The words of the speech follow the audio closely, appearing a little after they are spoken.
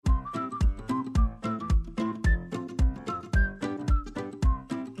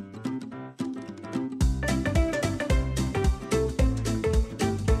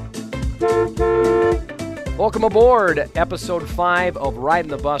Welcome aboard episode 5 of Ridin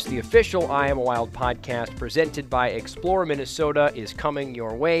the Bus, the official I Am a Wild podcast presented by Explore Minnesota is coming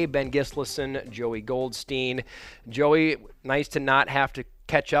your way. Ben Gislason, Joey Goldstein. Joey, nice to not have to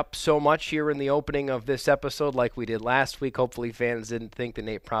catch up so much here in the opening of this episode like we did last week. Hopefully fans didn't think the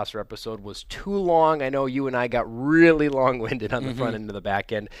Nate Prosser episode was too long. I know you and I got really long-winded on the front end and the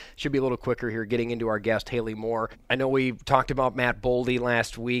back end. Should be a little quicker here getting into our guest, Hayley Moore. I know we talked about Matt Boldy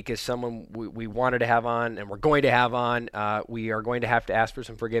last week as someone we wanted to have on and we're going to have on. We are going to have to ask for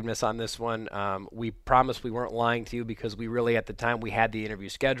some forgiveness on this one. We promised we weren't lying to you because we really, at the time, we had the interview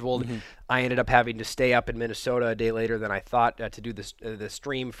scheduled. I ended up having to stay up in Minnesota a day later than I thought to do the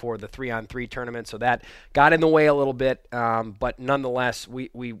stream for the 3-on-3 tournament, so that got in the way a little bit. But nonetheless,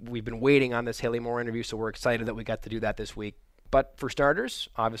 we've been waiting on this Hayley Moore interview, so we're excited that we got to do that this week. But for starters,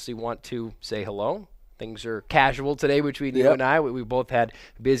 obviously want to say hello. Things are casual today between you and I. We both had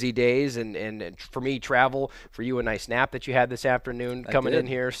busy days, and for me, travel. For you, a nice nap that you had this afternoon coming in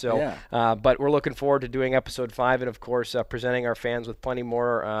here. So, but we're looking forward to doing episode 5 and, of course, presenting our fans with plenty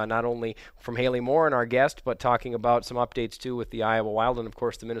more, not only from Hayley Moore and our guest, but talking about some updates, too, with the Iowa Wild and, of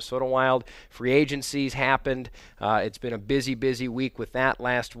course, the Minnesota Wild. Free agencies happened. It's been a busy week with that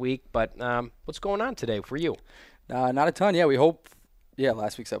last week. But what's going on today for you? Not a ton. Yeah, we hope. Yeah,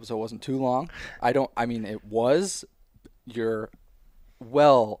 last week's episode wasn't too long. It was your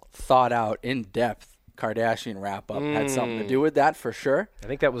well-thought-out, in-depth Kardashian wrap-up. Had something to do with that, for sure. I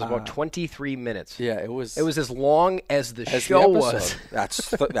think that was about 23 minutes. Yeah, it was. It was as long as the show was. That's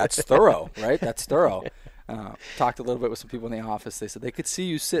thorough, right? That's thorough. Talked a little bit with some people in the office. They said they could see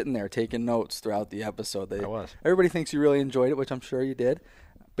you sitting there taking notes throughout the episode. I was. Everybody thinks you really enjoyed it, which I'm sure you did.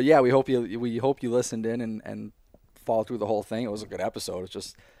 But, yeah, we hope you listened in and fall through the whole thing. It was a good episode. It's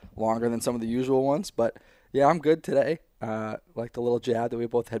just longer than some of the usual ones, but yeah, I'm good today. Like the little jab that we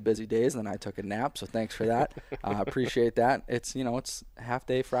both had busy days, and then I took a nap, so thanks for that. Appreciate that. It's half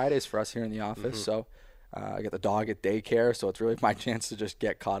day Fridays for us here in the office, so I got the dog at daycare, so it's really my chance to just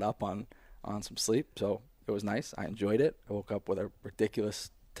get caught up on some sleep. So it was nice. I enjoyed it. I woke up with a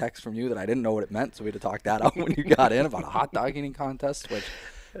ridiculous text from you that I didn't know what it meant, so we had to talk that out when you got in about a hot dog eating contest, which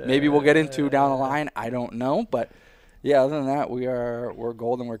maybe we'll get into down the line. I don't know, but yeah, other than that, we're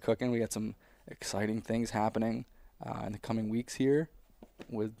golden. We're cooking. We got some exciting things happening in the coming weeks here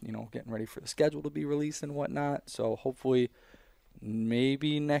with, getting ready for the schedule to be released and whatnot. So hopefully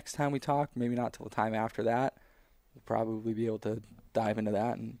maybe next time we talk, maybe not till the time after that, we'll probably be able to dive into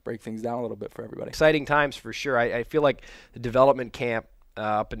that and break things down a little bit for everybody. Exciting times for sure. I feel like the development camp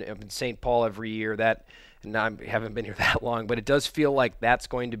up in St. Paul every year, and I haven't been here that long, but it does feel like that's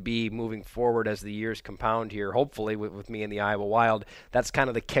going to be moving forward as the years compound here, hopefully with me and the Iowa Wild. That's kind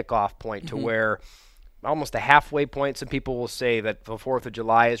of the kickoff point to where almost a halfway point. Some people will say that the 4th of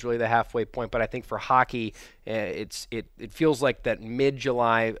July is really the halfway point, but I think for hockey, it feels like that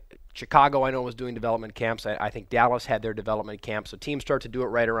mid-July. Chicago, I know, was doing development camps. I think Dallas had their development camp. So teams start to do it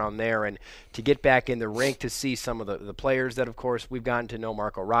right around there. And to get back in the rink to see some of the players that, of course, we've gotten to know.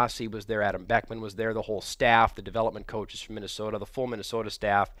 Marco Rossi was there. Adam Beckman was there. The whole staff, the development coaches from Minnesota, the full Minnesota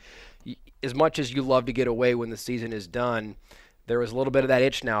staff. As much as you love to get away when the season is done, there was a little bit of that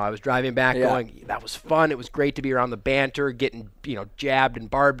itch now. I was driving back going, that was fun. It was great to be around the banter, getting jabbed and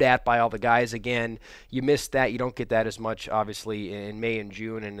barbed at by all the guys again. You miss that. You don't get that as much, obviously, in May and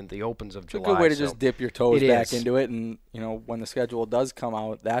June and in the opens of July. It's a good way to just dip your toes back into it. And, when the schedule does come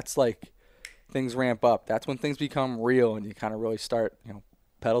out, that's like things ramp up. That's when things become real and you kind of really start,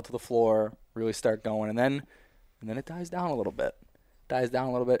 pedal to the floor, really start going. And then it dies down a little bit.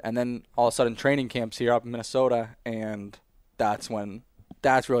 And then all of a sudden training camps here up in Minnesota, and that's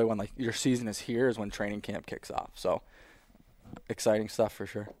really when like your season is here, is when training camp kicks off. So exciting stuff for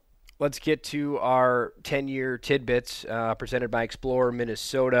sure. Let's get to our 10-year tidbits presented by Explore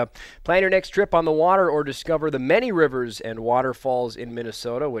Minnesota. Plan your next trip on the water or discover the many rivers and waterfalls in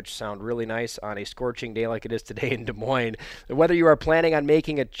Minnesota, which sound really nice on a scorching day like it is today in Des Moines. Whether you are planning on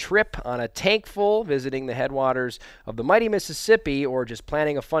making a trip on a tank full, visiting the headwaters of the mighty Mississippi, or just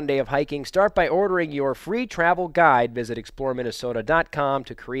planning a fun day of hiking, start by ordering your free travel guide. Visit exploreminnesota.com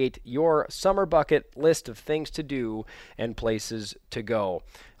to create your summer bucket list of things to do and places to go.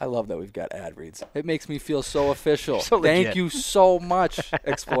 I love that we've got ad reads. It makes me feel so official. Thank you so much,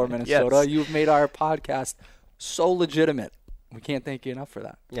 Explore Minnesota. Yes. You've made our podcast so legitimate. We can't thank you enough for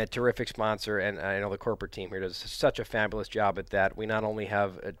that. Yeah, terrific sponsor, and I know the corporate team here does such a fabulous job at that. We not only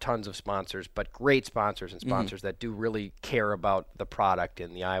have tons of sponsors, but great sponsors and sponsors that do really care about the product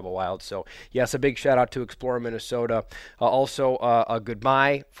in the Iowa Wild. So, yes, a big shout-out to Explore Minnesota. Also, a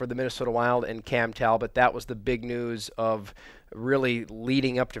goodbye for the Minnesota Wild and Cam Talbot. That was the big news of really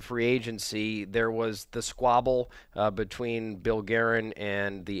leading up to free agency, there was the squabble between Bill Guerin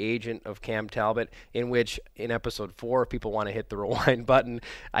and the agent of Cam Talbot, in which in episode 4, if people want to hit the rewind button,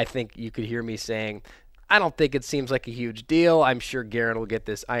 I think you could hear me saying, I don't think it seems like a huge deal. I'm sure Guerin will get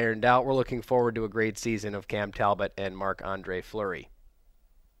this ironed out. We're looking forward to a great season of Cam Talbot and Marc-Andre Fleury.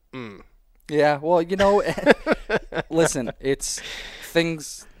 Yeah, well, listen, it's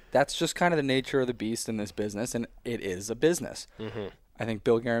things. That's just kind of the nature of the beast in this business, and it is a business. Mm-hmm. I think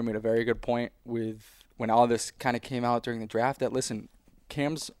Bill Guerin made a very good point with when all this kind of came out during the draft that, listen,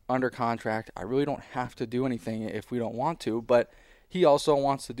 Cam's under contract. I really don't have to do anything if we don't want to, but he also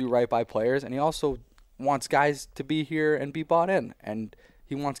wants to do right by players, and he also wants guys to be here and be bought in, and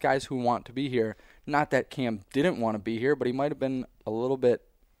he wants guys who want to be here. Not that Cam didn't want to be here, but he might have been a little bit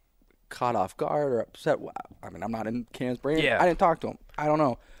caught off guard or upset. I mean, I'm not in Cam's brain. Yeah. I didn't talk to him. I don't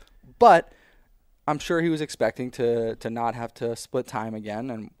know. But I'm sure he was expecting to not have to split time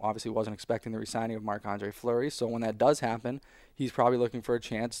again, and obviously wasn't expecting the re-signing of Marc-Andre Fleury. So when that does happen, he's probably looking for a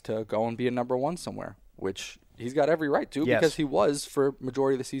chance to go and be a number one somewhere, which he's got every right to because he was for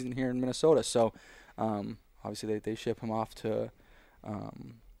majority of the season here in Minnesota. So obviously they ship him off to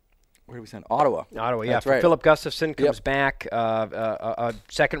where did we send? Ottawa. Ottawa, yeah. That's right. Philip Gustafson comes back, a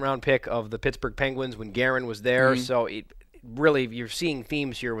second-round pick of the Pittsburgh Penguins when Guerin was there. Mm-hmm. So really, you're seeing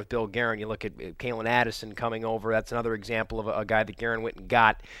themes here with Bill Guerin. You look at Kalen Addison coming over. That's another example of a guy that Guerin went and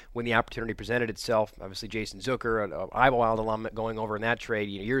got when the opportunity presented itself. Obviously, Jason Zucker, an Iowa Wild alum, going over in that trade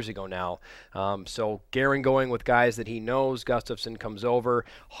years ago now. So Guerin going with guys that he knows. Gustafson comes over.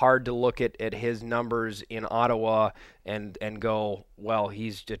 Hard to look at his numbers in Ottawa and go, well,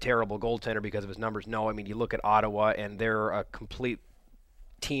 he's a terrible goaltender because of his numbers. No, I mean, you look at Ottawa, and they're a complete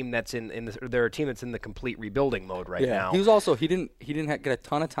team that's they're a team that's in the complete rebuilding mode right now. He was also he didn't get a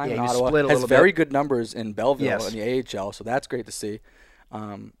ton of time in Ottawa. Has very good numbers in Belleville in the AHL, so that's great to see.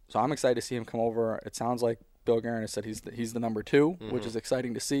 So I'm excited to see him come over. It sounds like Bill Guerin has said he's the number 2, which is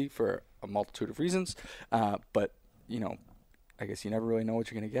exciting to see for a multitude of reasons. But I guess you never really know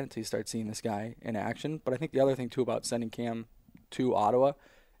what you're going to get until you start seeing this guy in action. But I think the other thing too about sending Cam to Ottawa,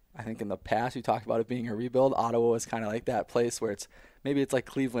 I think in the past you talked about it being a rebuild. Ottawa was kind of like that place where maybe it's like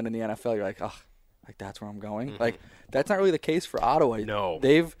Cleveland in the NFL. You're like, oh, like that's where I'm going. Mm-hmm. Like that's not really the case for Ottawa. No,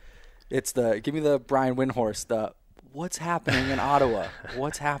 it's give me the Brian Windhorst. What's happening in Ottawa?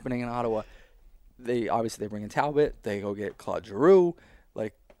 What's happening in Ottawa? They bring in Talbot. They go get Claude Giroux.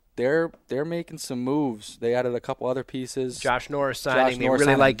 Like they're making some moves. They added a couple other pieces. Josh Norris signing. They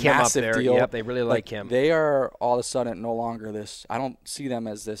really like him up there. Deal. Yep, they really like him. They are all of a sudden no longer this. I don't see them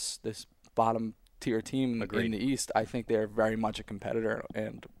as this bottom tier team in the East. I think they're very much a competitor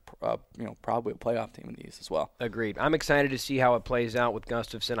and probably a playoff team in the East as well. Agreed. I'm excited to see how it plays out with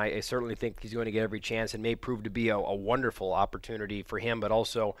Gustafson. I certainly think he's going to get every chance and may prove to be a wonderful opportunity for him, but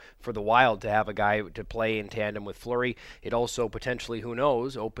also for the Wild to have a guy to play in tandem with Fleury. It also potentially, who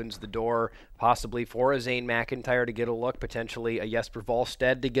knows, opens the door possibly for a Zane McIntyre to get a look, potentially a Jesper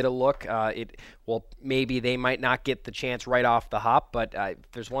Wallstedt to get a look. Maybe they might not get the chance right off the hop, but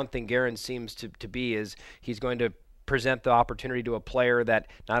there's one thing Guerin seems to be is he's going to present the opportunity to a player that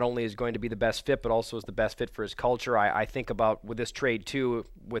not only is going to be the best fit, but also is the best fit for his culture. I think about with this trade, too,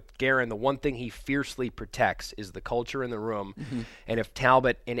 with Guerin, the one thing he fiercely protects is the culture in the room. Mm-hmm. And if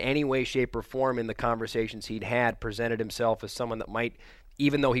Talbot, in any way, shape, or form in the conversations he'd had, presented himself as someone that might,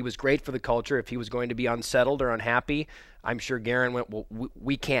 even though he was great for the culture, if he was going to be unsettled or unhappy, I'm sure Guerin went, well,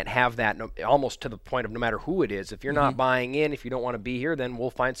 we can't have that, almost to the point of no matter who it is. If you're not buying in, if you don't want to be here, then we'll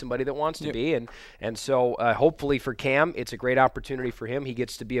find somebody that wants to be. And so hopefully for Cam, it's a great opportunity for him. He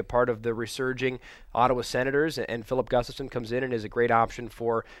gets to be a part of the resurging Ottawa Senators, and Philip Gustafson comes in and is a great option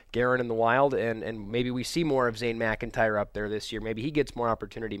for Guerin and the Wild, and maybe we see more of Zane McIntyre up there this year. Maybe he gets more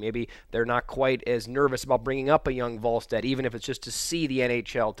opportunity. Maybe they're not quite as nervous about bringing up a young Wallstedt, even if it's just to see the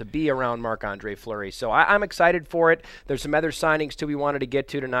NHL, to be around Marc-Andre Fleury. So I'm excited for it. There's some other signings, too, we wanted to get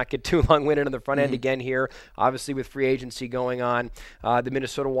to not get too long-winded on the front end again here. Obviously, with free agency going on, the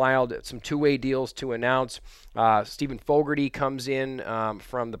Minnesota Wild, some two-way deals to announce. Stephen Fogarty comes in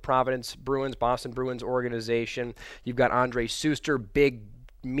from the Boston Bruins organization. You've got Andre Suster, big,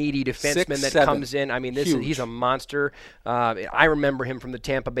 meaty defenseman 6'7", comes in. I mean, he's a monster. I remember him from the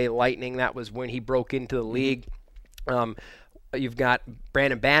Tampa Bay Lightning. That was when he broke into the league. You've got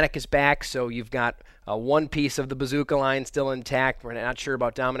Brandon Bannock is back, so you've got one piece of the Bazooka line still intact. We're not sure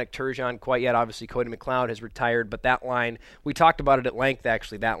about Dominic Turgeon quite yet. Obviously, Cody McLeod has retired, but that line, we talked about it at length,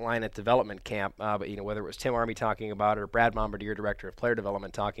 actually, that line at development camp. But whether it was Tim Army talking about it or Brad Bombardier, director of player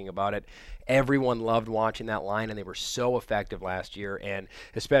development, talking about it, everyone loved watching that line, and they were so effective last year. And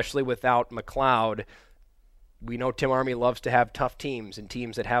especially without McLeod, we know Tim Army loves to have tough teams and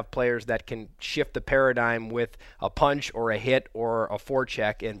teams that have players that can shift the paradigm with a punch or a hit or a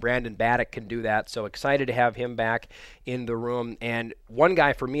forecheck, and Brandon Baddock can do that. So excited to have him back in the room. And one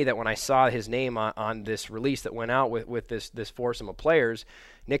guy for me that when I saw his name on this release that went out with this foursome of players,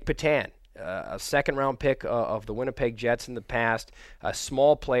 Nick Patan. A second-round pick of the Winnipeg Jets in the past, a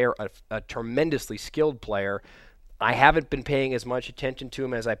small player, a tremendously skilled player. I haven't been paying as much attention to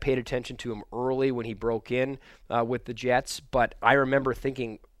him as I paid attention to him early when he broke in with the Jets, but I remember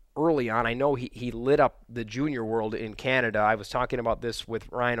thinking early on, I know he lit up the junior world in Canada. I was talking about this with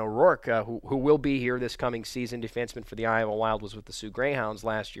Ryan O'Rourke, who will be here this coming season. Defenseman for the Iowa Wild, was with the Sioux Greyhounds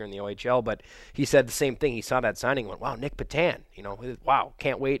last year in the OHL, but he said the same thing. He saw that signing and went, wow, Nick Patan, wow,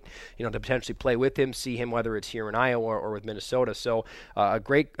 can't wait, to potentially play with him, see him whether it's here in Iowa or with Minnesota. So a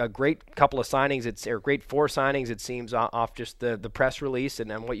great couple of signings, or great 4 signings, it seems, off just the press release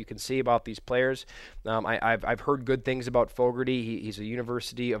and what you can see about these players. I've heard good things about Fogarty. He's a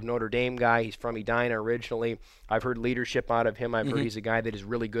University of Notre Dame guy. He's from Edina originally. I've heard leadership out of him. I've heard he's a guy that is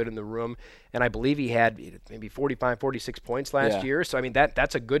really good in the room, and I believe he had maybe 45, 46 points last year. So I mean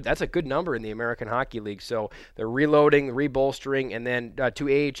that's a good number in the American Hockey League. So they're reloading, rebolstering, and then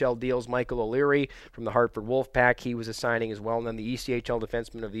 2 AHL deals. Michael O'Leary from the Hartford Wolfpack, he was a signing as well, and then the ECHL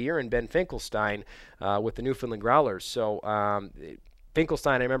Defenseman of the Year, and Ben Finkelstein with the Newfoundland Growlers. So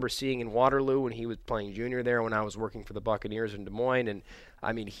Finkelstein I remember seeing in Waterloo when he was playing junior there when I was working for the Buccaneers in Des Moines, and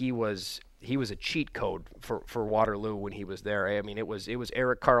I mean he was a cheat code for Waterloo when he was there. I mean it was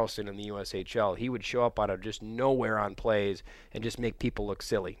Eric Carlson in the USHL. He would show up out of just nowhere on plays and just make people look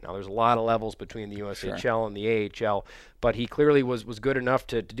silly. Now there's a lot of levels between the USHL and the AHL, but he clearly was good enough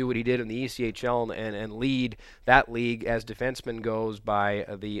to do what he did in the ECHL and lead that league as defenseman goes by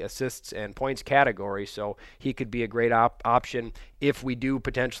the assists and points category. So he could be a great option if we do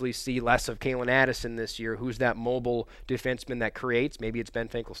potentially see less of Kalen Addison this year. Who's that mobile defenseman that creates? Maybe it's Ben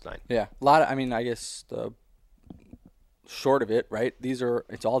Finkelstein. Yeah, I guess the short of it, right?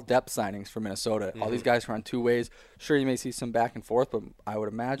 It's all depth signings for Minnesota. All these guys are on 2 ways. Sure, you may see some back and forth, but I would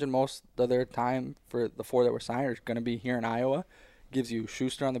imagine most of their time for the 4 that were signed are going to be here in Iowa. Gives you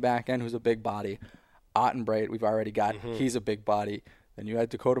Schuster on the back end, who's a big body. Ottenbreit, we've already got. He's a big body. Then you had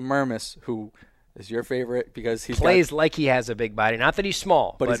Dakota Mermis, who is your favorite because he plays like he has a big body. Not that he's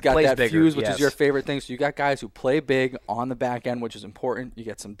small, but he's got that fuse, which is your favorite thing. So you got guys who play big on the back end, which is important. You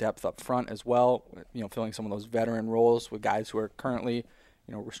get some depth up front as well, filling some of those veteran roles with guys who are currently,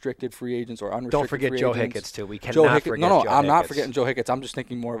 restricted free agents or unrestricted free agents. Don't forget Joe Hicketts, too. We cannot forget Joe Hicketts. I'm not forgetting Joe Hicketts. I'm just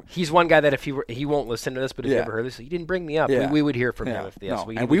thinking more of... He's one guy that if he won't listen to this, but if you ever heard this, he didn't bring me up. We would hear from him.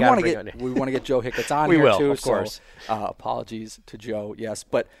 We want to get Joe Hicketts on here, too. Of course. So, apologies to Joe, yes.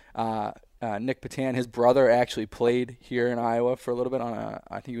 But... Nick Patan, his brother actually played here in Iowa for a little bit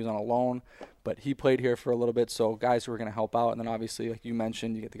I think he was on a loan, but he played here for a little bit. So guys who are going to help out, and then obviously, like you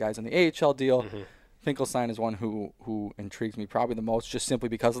mentioned, you get the guys on the AHL deal. Finkelstein is one who intrigues me probably the most, just simply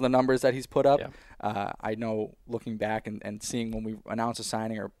because of the numbers that he's put up. I know looking back and seeing when we announced a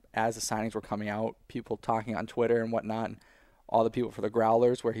signing or as the signings were coming out, people talking on Twitter and whatnot. And all the people for the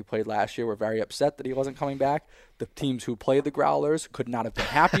Growlers, where he played last year, were very upset that he wasn't coming back. The teams who played the Growlers could not have been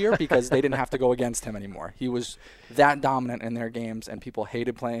happier because they didn't have to go against him anymore. He was that dominant in their games, and people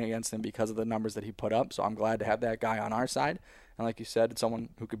hated playing against him because of the numbers that he put up. So I'm glad to have that guy on our side. And like you said, it's someone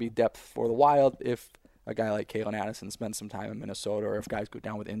who could be depth for the Wild if a guy like Kalen Addison spends some time in Minnesota, or if guys go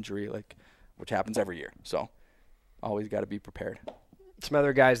down with injury, which happens every year. So always got to be prepared. Some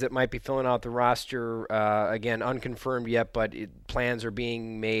other guys that might be filling out the roster, again, unconfirmed yet, but plans are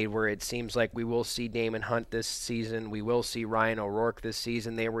being made where it seems like we will see Damon Hunt this season. We will see Ryan O'Rourke this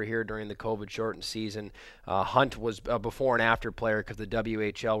season. They were here during the COVID-shortened season. Hunt was a before and after player because the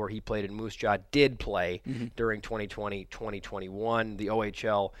WHL, where he played in Moose Jaw, did play during 2020, 2021. The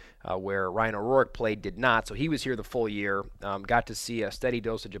OHL, where Ryan O'Rourke played, did not. So he was here the full year. Got to see a steady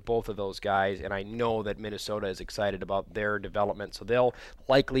dosage of both of those guys, and I know that Minnesota is excited about their development. So they'll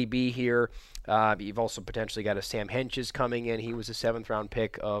likely be here. You've also potentially got a Sam Henches coming in. He was a 7th-round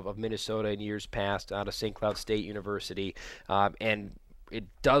pick of Minnesota in years past out of St. Cloud State University. And it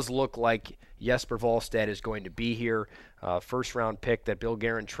does look like Jesper Wallstedt is going to be here. First-round pick that Bill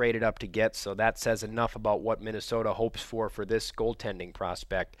Guerin traded up to get, so that says enough about what Minnesota hopes for this goaltending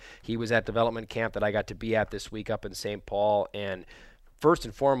prospect. He was at development camp that I got to be at this week up in St. Paul, and first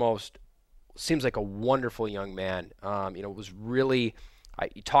and foremost, seems like a wonderful young man. Was really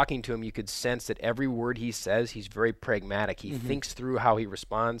talking to him, you could sense that every word he says, he's very pragmatic. He thinks through how he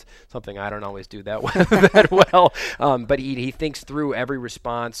responds, something I don't always do that well. But he thinks through every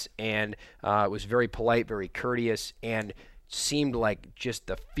response, and was very polite, very courteous, and seemed like just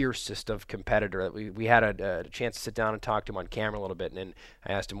the fiercest of competitor. We had a chance to sit down and talk to him on camera a little bit, and then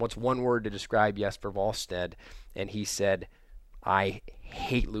I asked him, what's one word to describe Jesper Wallstedt? And he said, I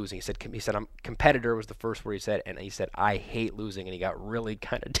hate losing. He said, I'm competitor was the first word he said, and he said, I hate losing, and he got really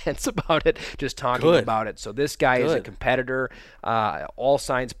kind of tense about it, just talking about it. So this guy is a competitor. All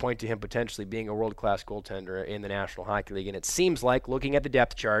signs point to him potentially being a world-class goaltender in the National Hockey League, and it seems like, looking at the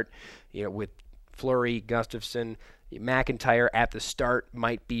depth chart, with Fleury, Gustafsson, McIntyre at the start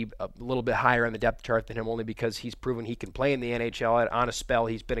might be a little bit higher on the depth chart than him, only because he's proven he can play in the NHL on a spell.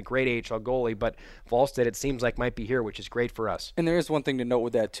 He's been a great AHL goalie, but Wallstedt, it seems like, might be here, which is great for us. And there is one thing to note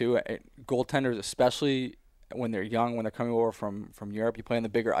with that, too. Goaltenders, especially when they're young, when they're coming over from Europe, you play on the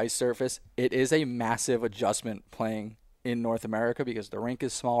bigger ice surface. It is a massive adjustment playing in North America because the rink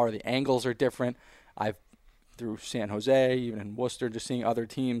is smaller, the angles are different. Through San Jose, even in Worcester, just seeing other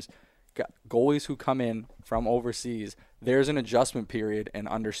teams, goalies who come in from overseas, there's an adjustment period and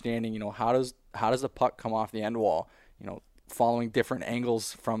understanding, how does the puck come off the end wall, following different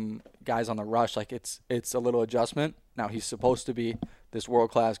angles from guys on the rush. Like it's a little adjustment. Now he's supposed to be this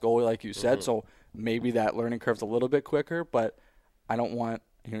world-class goalie, like you said, so maybe that learning curve's a little bit quicker, but I don't want,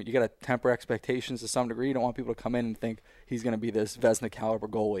 you got to temper expectations to some degree. You don't want people to come in and think he's going to be this Vezina caliber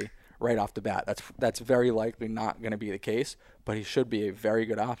goalie right off the bat. That's very likely not going to be the case, but he should be a very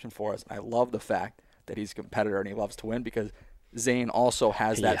good option for us. I love the fact that he's a competitor and he loves to win because Zane also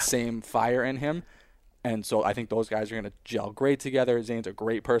has that same fire in him. And so I think those guys are going to gel great together. Zane's a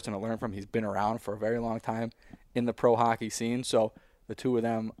great person to learn from. He's been around for a very long time in the pro hockey scene. So the two of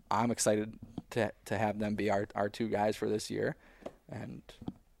them, I'm excited to have them be our two guys for this year. And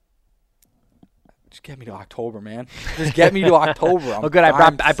just get me to October, man. Just get me to October. Oh, good.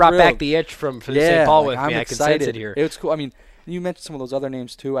 I brought back the itch from St. Paul with me. I'm excited. I can sense it here. It was cool. I mean, you mentioned some of those other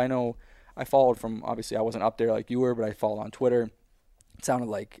names too. I know I followed from, obviously I wasn't up there like you were, but I followed on Twitter. It sounded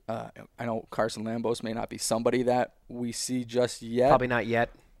like, I know Carson Lambos may not be somebody that we see just yet. Probably not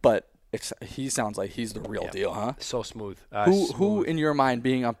yet. But he sounds like he's the real deal, huh? So smooth. Who in your mind,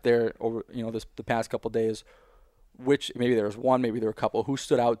 being up there over the past couple of days, which maybe there was one, maybe there were a couple, who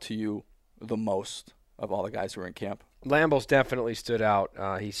stood out to you the most of all the guys who were in camp? Lambos definitely stood out.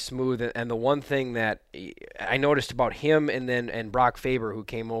 He's smooth, and the one thing that I noticed about him and Brock Faber, who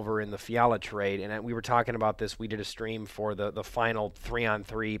came over in the Fiala trade, and we were talking about this. We did a stream for the final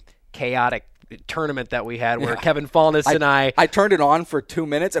 3-on-3 chaotic tournament that we had where Kevin Fallness and I turned it on for 2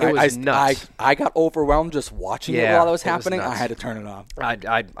 minutes, and it was nuts. I got overwhelmed just watching it while it was happening. I had to turn it off.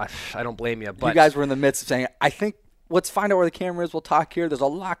 I don't blame you. But you guys were in the midst of saying, I think, let's find out where the camera is. We'll talk here. There's a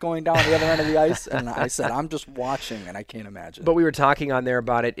lot going down the other end of the ice. And I said, I'm just watching, and I can't imagine. But we were talking on there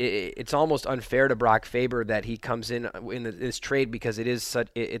about it. It's almost unfair to Brock Faber that he comes in this trade because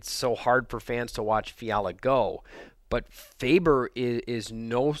it's so hard for fans to watch Fiala go. But Faber is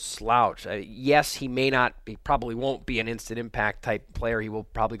no slouch. Yes, he probably won't be an instant impact type player. He will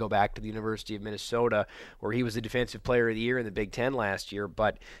probably go back to the University of Minnesota, where he was the defensive player of the year in the Big Ten last year.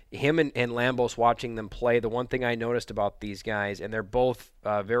 But him and Lambos, watching them play, the one thing I noticed about these guys, and they're both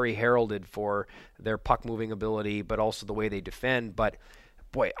very heralded for their puck moving ability, but also the way they defend. But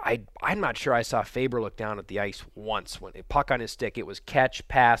boy, I'm not sure I saw Faber look down at the ice once. When a puck on his stick, it was catch,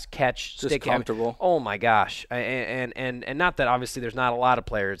 pass, catch, just stick. Comfortable. Oh my gosh. And not that obviously there's not a lot of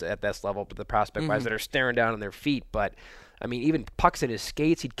players at this level, but the prospect-wise that are staring down on their feet. But I mean, even pucks in his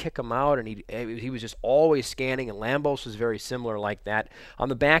skates, he'd kick them out, and he was just always scanning, and Lambos was very similar like that. On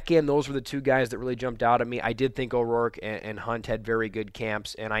the back end, those were the two guys that really jumped out at me. I did think O'Rourke and Hunt had very good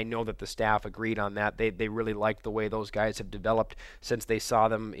camps, and I know that the staff agreed on that. They really liked the way those guys have developed since they saw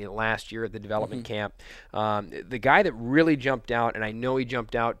them last year at the development camp. The guy that really jumped out, and I know he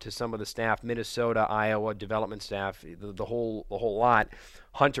jumped out to some of the staff, Minnesota, Iowa, development staff, the whole lot,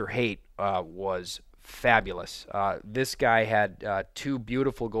 Hunter Haight was fabulous. This guy had two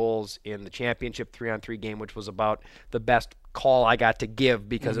beautiful goals in the championship 3-on-3 game, which was about the best call I got to give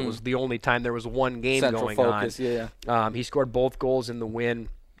because it was the only time there was one game Central going focus, on. He scored both goals in the win.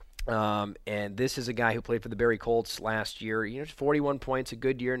 And this is a guy who played for the Barrie Colts last year. 41 points, a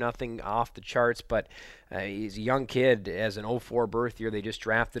good year, nothing off the charts, but he's a young kid. As an 04 birth year, they just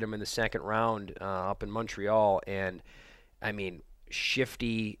drafted him in the second round up in Montreal. And, I mean,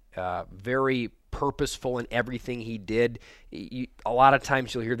 shifty, very purposeful in everything he did. A lot of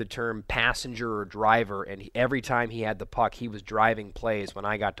times you'll hear the term passenger or driver, and every time he had the puck, he was driving plays when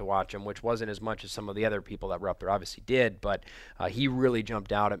I got to watch him, which wasn't as much as some of the other people that were up there obviously did, but he really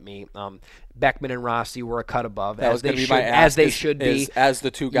jumped out at me. Beckman and Rossi were a cut above, as they should be. As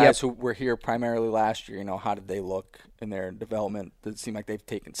the two guys who were here primarily last year, how did they look in their development? Did it seem like they've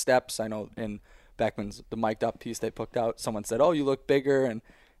taken steps? I know in Beckman's the mic'd up piece they put out, someone said, "Oh, you look bigger," and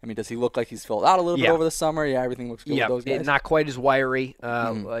I mean, does he look like he's filled out a little bit over the summer? Yeah, everything looks good with those guys. Not quite as wiry.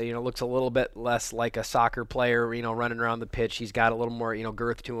 Looks a little bit less like a soccer player, running around the pitch. He's got a little more,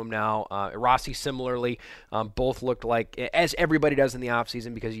 girth to him now. Rossi similarly, both looked like, as everybody does in the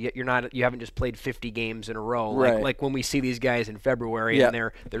offseason, because you haven't just played 50 games in a row. Right. Like when we see these guys in February and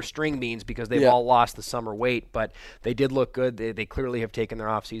they're string beans because they've all lost the summer weight, but they did look good. They clearly have taken their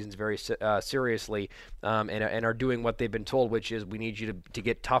off seasons very seriously, and are doing what they've been told, which is we need you to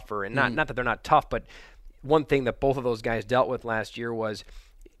get tougher. And not that they're not tough, but one thing that both of those guys dealt with last year was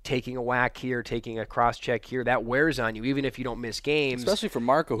taking a whack here, taking a cross check here. That wears on you, even if you don't miss games. Especially for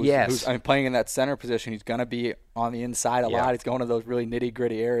Marco, who's playing in that center position. He's going to be on the inside a lot. He's going to those really nitty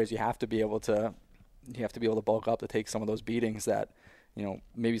gritty areas. You have to be able to bulk up to take some of those beatings that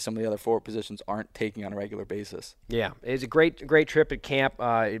maybe some of the other forward positions aren't taking on a regular basis. Yeah, it's a great trip at camp.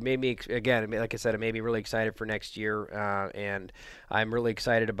 It made me, again, like I said, it made me really excited for next year, and I'm really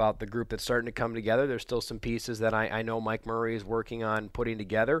excited about the group that's starting to come together. There's still some pieces that I know Mike Murray is working on putting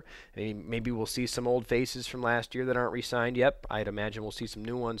together. I mean, maybe we'll see some old faces from last year that aren't re-signed yet. I'd imagine we'll see some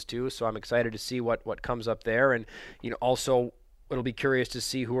new ones too, so I'm excited to see what comes up there. And also it'll be curious to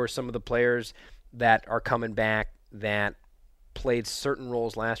see who are some of the players that are coming back that played certain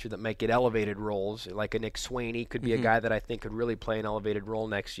roles last year that might get elevated roles, like a Nick Swaney could be a guy that I think could really play an elevated role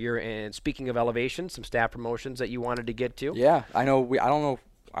next year. And speaking of elevation, some staff promotions that you wanted to get to. Yeah, I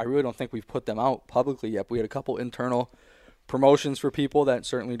really don't think we've put them out publicly yet. We had a couple internal promotions for people that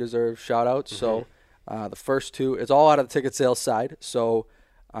certainly deserve shout outs. So the first two, it's all out of the ticket sales side. So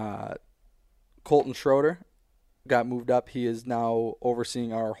Colton Schroeder got moved up. He is now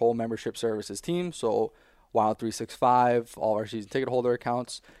overseeing our whole membership services team. So Wild 365, all our season ticket holder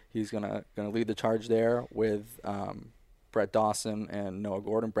accounts. He's gonna lead the charge there with Brett Dawson and Noah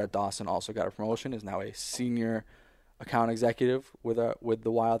Gordon. Brett Dawson also got a promotion, is now a senior account executive with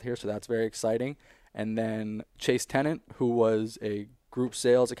the Wild here, so that's very exciting. And then Chase Tennant, who was a group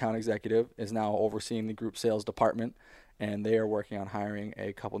sales account executive, is now overseeing the group sales department, and they are working on hiring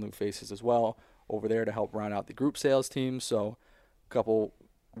a couple new faces as well over there to help round out the group sales team. So a couple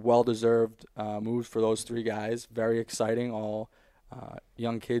well-deserved moves for those three guys. Very exciting. All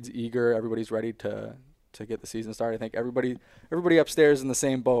young kids, eager. Everybody's ready to get the season started. I think everybody upstairs in the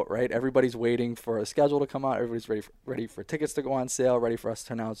same boat, right? Everybody's waiting for a schedule to come out. Everybody's ready for tickets to go on sale, ready for us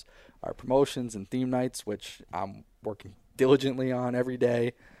to announce our promotions and theme nights, which I'm working diligently on every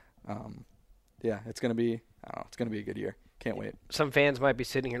day. It's gonna be a good year. Can't wait. Some fans might be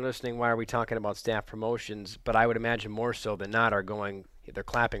sitting here listening, why are we talking about staff promotions? But I would imagine more so than not they're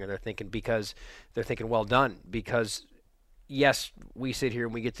clapping or they're thinking, well done. Because, yes, we sit here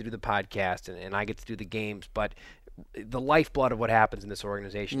and we get to do the podcast and I get to do the games, but the lifeblood of what happens in this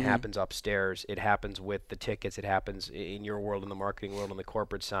organization happens upstairs. It happens with the tickets. It happens in your world, in the marketing world, on the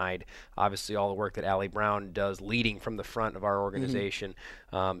corporate side. Obviously, all the work that Allie Brown does leading from the front of our organization.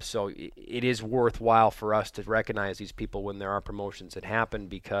 So it is worthwhile for us to recognize these people when there are promotions that happen,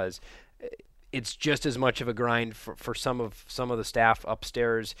 because it's just as much of a grind for some of the staff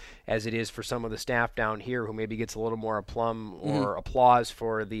upstairs as it is for some of the staff down here, who maybe gets a little more aplomb or applause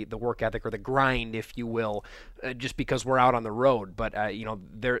for the work ethic or the grind, if you will, just because we're out on the road. But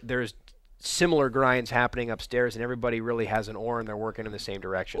there's similar grinds happening upstairs, and everybody really has an oar and they're working in the same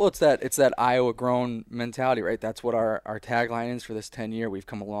direction. Well, it's that Iowa grown mentality, right? That's what our tagline is for this 10-year. We've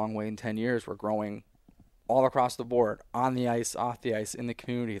come a long way in 10 years. We're growing all across the board, on the ice, off the ice, in the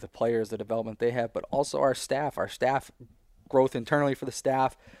community, the players, the development they have, but also our staff growth internally for the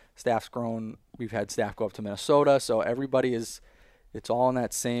staff's grown. We've had staff go up to Minnesota, so everybody it's all in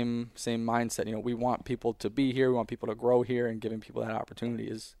that same mindset. We want people to be here, we want people to grow here, and giving people that opportunity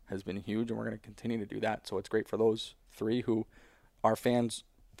has been huge, and we're going to continue to do that. So it's great for those three who our fans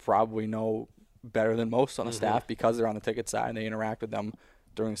probably know better than most on the staff, because they're on the ticket side and they interact with them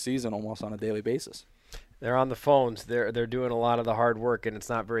during the season almost on a daily basis. They're on the phones. They're doing a lot of the hard work, and it's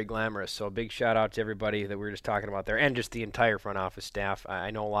not very glamorous. So a big shout-out to everybody that we were just talking about there, and just the entire front office staff. I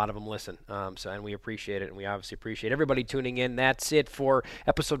know a lot of them listen, and we appreciate it, and we obviously appreciate everybody tuning in. That's it for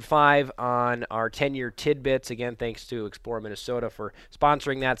Episode 5 on our 10-year tidbits. Again, thanks to Explore Minnesota for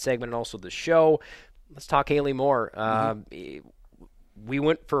sponsoring that segment and also the show. Let's talk Hayley more. We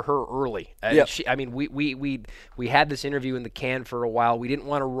went for her early. We had this interview in the can for a while. We didn't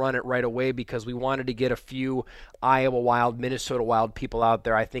want to run it right away because we wanted to get a few Iowa Wild, Minnesota Wild people out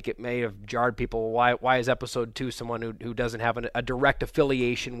there. I think it may have jarred people. Why is episode 2 someone who doesn't have a direct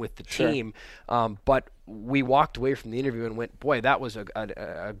affiliation with the team? But we walked away from the interview and went, boy, that was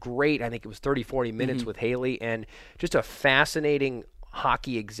a great, I think it was 30, 40 minutes with Hayley, and just a fascinating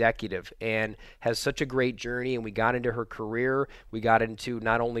hockey executive and has such a great journey. And we got into her career. We got into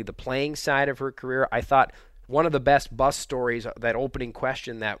not only the playing side of her career. I thought one of the best bus stories, that opening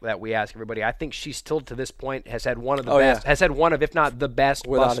question that we ask everybody, I think she still to this point has had one of the best, has had one of, if not the best,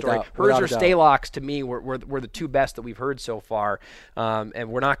 bus story. Hers or Stalock's to me were the two best that we've heard so far, and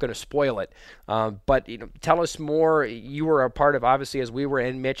we're not going to spoil it. But tell us more. You were a part of, obviously, as we were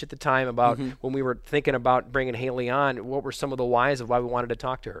in Mitch at the time, about when we were thinking about bringing Hayley on. What were some of the whys of why we wanted to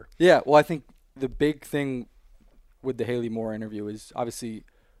talk to her? Yeah, well, I think the big thing with the Hayley Moore interview is obviously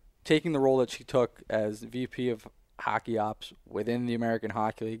taking the role that she took as VP of Hockey Ops within the American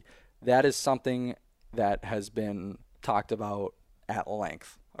Hockey League. That is something that has been talked about at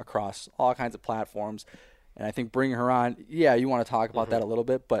length across all kinds of platforms. And I think bringing her on, you want to talk about that a little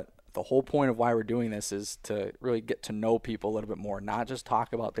bit, but the whole point of why we're doing this is to really get to know people a little bit more, not just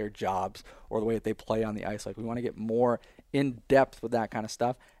talk about their jobs or the way that they play on the ice. Like, we want to get more in depth with that kind of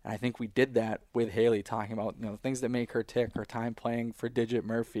stuff. And I think we did that with Hayley, talking about things that make her tick, her time playing for Digit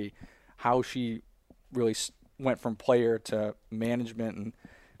Murphy, how she really went from player to management, and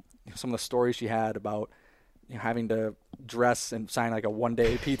some of the stories she had about having to dress and sign like a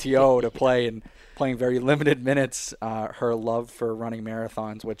one-day PTO to play and playing very limited minutes. Her love for running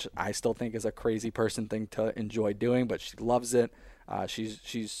marathons, which I still think is a crazy person thing to enjoy doing, but she loves it.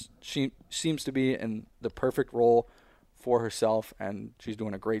 She seems to be in the perfect role for herself, and she's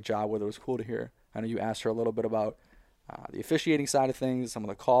doing a great job with it. It was cool to hear. I know you asked her a little bit about the officiating side of things, some of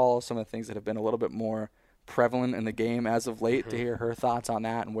the calls, some of the things that have been a little bit more prevalent in the game as of late, to hear her thoughts on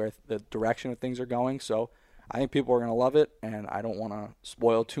that and where the direction of things are going. So I think people are going to love it, and I don't want to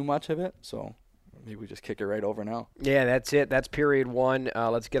spoil too much of it, so maybe we just kick it right over now. Yeah, that's it. That's period one.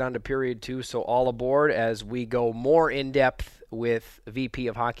 Let's get on to period two. So all aboard as we go more in-depth with VP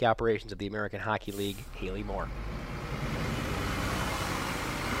of Hockey Operations of the American Hockey League, Hayley Moore.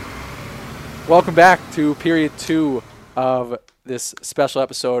 Welcome back to period two of this special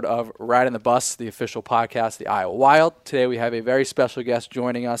episode of Ridin the Bus, the official podcast of the Iowa Wild. Today we have a very special guest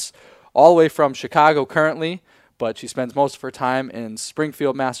joining us all the way from Chicago currently, but she spends most of her time in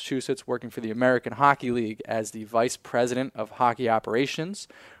Springfield, Massachusetts, working for the American Hockey League as the Vice President of Hockey Operations.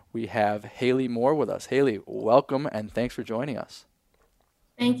 We have Hayley Moore with us. Hayley, welcome, and thanks for joining us.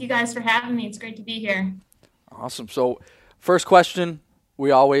 Thank you guys for having me. It's great to be here. Awesome. So first question we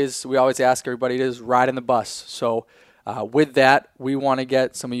always ask everybody is Ridin the Bus. So with that, we want to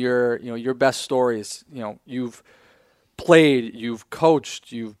get some of your best stories. You've played, you've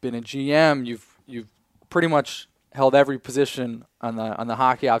coached, you've been a GM, you've pretty much held every position on the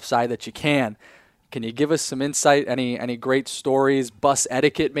hockey ops side that you can. Can you give us some insight? Any great stories, bus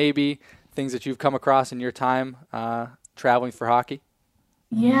etiquette maybe, things that you've come across in your time traveling for hockey?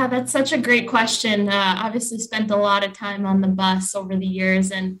 Yeah, that's such a great question. Obviously spent a lot of time on the bus over the years,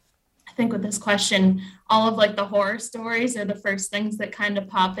 and I think with this question, all of the horror stories are the first things that kind of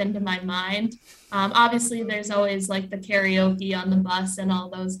pop into my mind. Obviously there's always the karaoke on the bus and all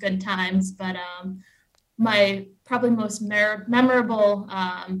those good times, but my probably most memorable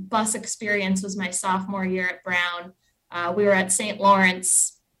bus experience was my sophomore year at Brown. We were at St.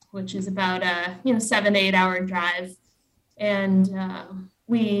 Lawrence, which is about a 7 to 8 hour drive, and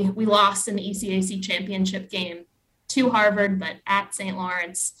we lost in the ECAC championship game to Harvard, but at St.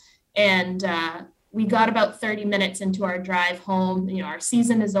 Lawrence. And we got about 30 minutes into our drive home. Our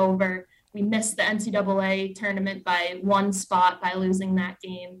season is over. We missed the NCAA tournament by one spot by losing that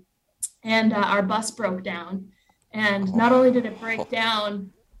game. And our bus broke down. And not only did it break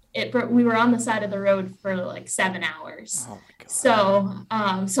down, we were on the side of the road for 7 hours. Oh my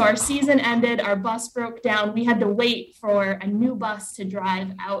God. So our season ended, our bus broke down. We had to wait for a new bus to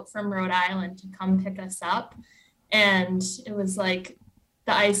drive out from Rhode Island to come pick us up. And it was the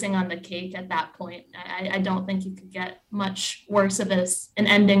icing on the cake at that point. I don't think you could get much worse of an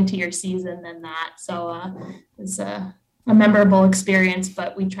ending to your season than that. So it was a memorable experience,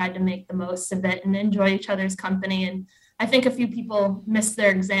 but we tried to make the most of it and enjoy each other's company. And I think a few people missed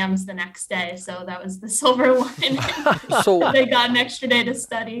their exams the next day, so that was the silver lining. So they got an extra day to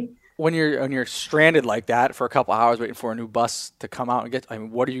study. When you're stranded like that for a couple hours waiting for a new bus to come out and get,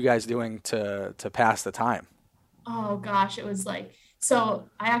 what are you guys doing to pass the time? Oh gosh, it was so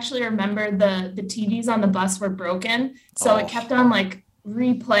I actually remember the TVs on the bus were broken, so it kept on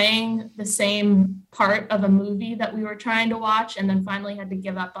replaying the same part of a movie that we were trying to watch, and then finally had to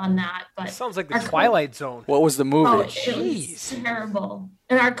give up on that. But it sounds like the Twilight Zone. What was the movie? It was terrible.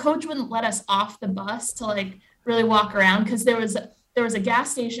 And our coach wouldn't let us off the bus to really walk around because there was a gas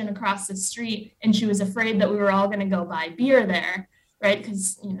station across the street, and she was afraid that we were all going to go buy beer there, right?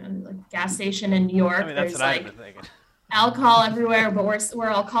 Because gas station in New York. That's what I've been thinking. alcohol everywhere, but we're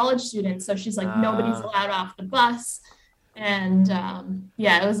all college students. So she's like, nobody's allowed off the bus. And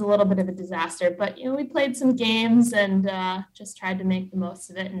yeah, it was a little bit of a disaster, but we played some games and just tried to make the most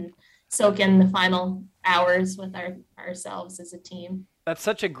of it and soak in the final hours with ourselves as a team. That's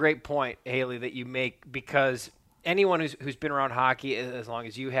such a great point, Hayley, that you make, because anyone who's been around hockey as long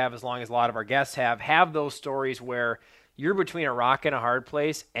as you have, as long as a lot of our guests have those stories where you're between a rock and a hard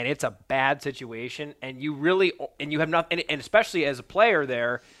place and it's a bad situation and you have nothing, and especially as a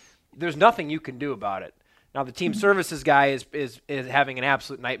player there's nothing you can do about it. Now, the team services guy is having an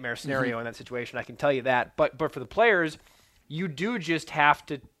absolute nightmare scenario in that situation. I can tell you that. But for the players, you do just have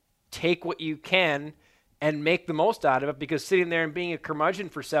to take what you can and make the most out of it, because sitting there and being a curmudgeon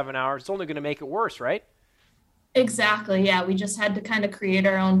for 7 hours, it's only going to make it worse, right? Exactly. Yeah, we just had to kind of create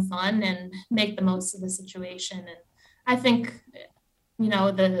our own fun and make the most of the situation. And I think,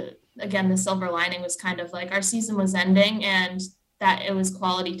 the silver lining was kind of like our season was ending and that it was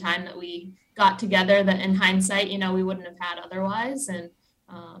quality time that we got together that in hindsight, we wouldn't have had otherwise. And,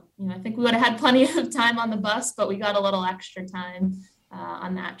 I think we would have had plenty of time on the bus, but we got a little extra time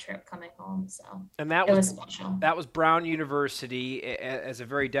on that trip coming home. So and that was special. That was Brown University. As a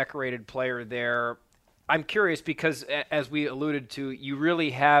very decorated player there, I'm curious because, as we alluded to, you really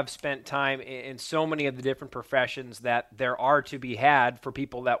have spent time in so many of the different professions that there are to be had for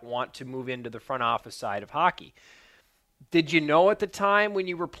people that want to move into the front office side of hockey. Did you know at the time when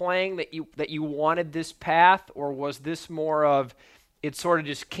you were playing that you wanted this path, or was this more of it sort of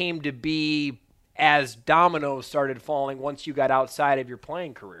just came to be as dominoes started falling once you got outside of your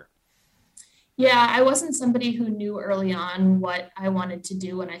playing career? Yeah, I wasn't somebody who knew early on what I wanted to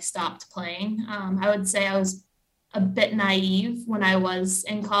do when I stopped playing. I would say I was a bit naive when I was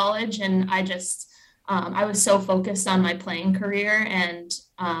in college, and I was so focused on my playing career and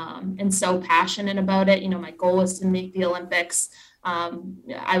so passionate about it. My goal was to make the Olympics.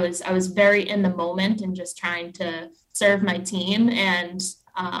 I was very in the moment and just trying to serve my team. And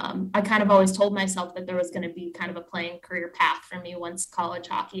I kind of always told myself that there was going to be kind of a playing career path for me once college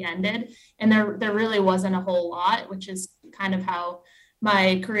hockey ended. And there really wasn't a whole lot, which is kind of how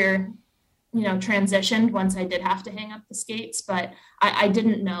my career, transitioned once I did have to hang up the skates. But I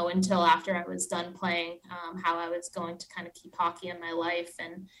didn't know until after I was done playing how I was going to kind of keep hockey in my life.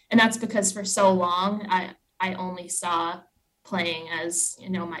 And that's because for so long, I only saw playing as,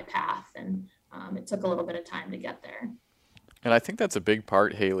 my path. And it took a little bit of time to get there. And I think that's a big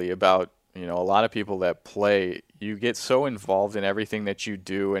part, Hayley, about, a lot of people that play, you get so involved in everything that you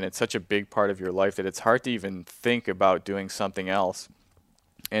do, and it's such a big part of your life that it's hard to even think about doing something else.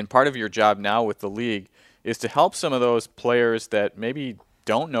 And part of your job now with the league is to help some of those players that maybe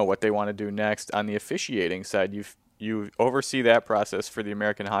don't know what they want to do next on the officiating side. You oversee that process for the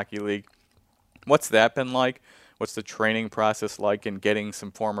American Hockey League. What's that been like? What's the training process like in getting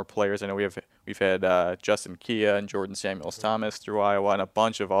some former players? I know we've had Justin Kia and Jordan Samuels-Thomas through Iowa and a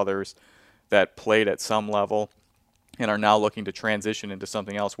bunch of others that played at some level and are now looking to transition into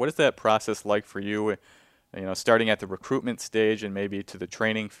something else. What is that process like for you, starting at the recruitment stage and maybe to the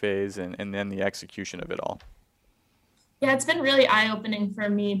training phase and then the execution of it all? Yeah, it's been really eye-opening for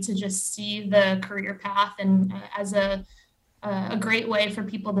me to just see the career path and as a great way for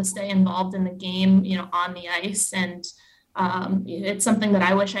people to stay involved in the game, on the ice. And it's something that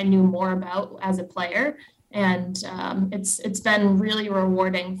I wish I knew more about as a player. And it's been really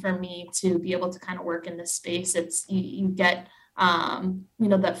rewarding for me to be able to kind of work in this space. It's you get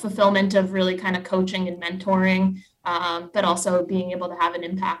the fulfillment of really kind of coaching and mentoring, but also being able to have an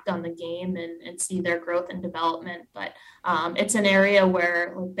impact on the game and see their growth and development. But it's an area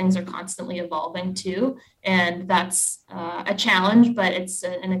where things are constantly evolving too. And that's a challenge, but it's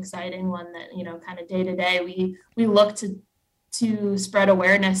an exciting one that, kind of day to day, we look to spread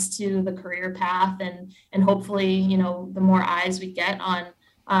awareness to the career path and hopefully, the more eyes we get on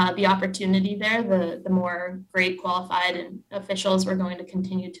the opportunity there, the more great qualified and officials we're going to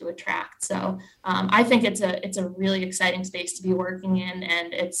continue to attract. So I think it's a really exciting space to be working in,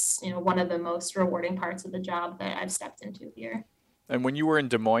 and it's one of the most rewarding parts of the job that I've stepped into here. And when you were in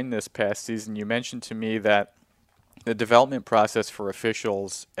Des Moines this past season, you mentioned to me that the development process for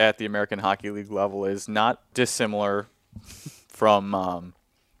officials at the American Hockey League level is not dissimilar from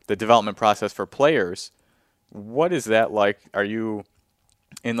the development process for players. What is that like? Are you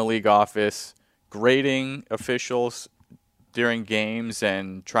in the league office grading officials during games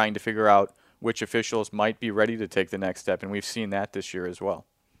and trying to figure out which officials might be ready to take the next step? And we've seen that this year as well.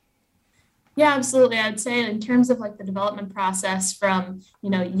 Yeah, absolutely. I'd say in terms of like the development process from,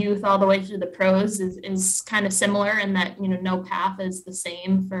 youth all the way through the pros is kind of similar in that, no path is the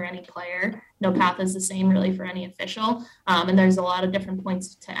same for any player. No path is the same really for any official. And there's a lot of different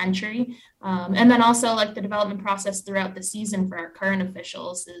points to entry. And then also like the development process throughout the season for our current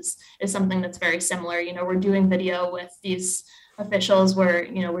officials is something that's very similar. We're doing video with these officials where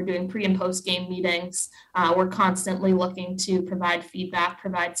we're doing pre and post game meetings. We're constantly looking to provide feedback,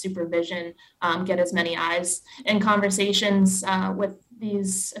 provide supervision, get as many eyes and conversations with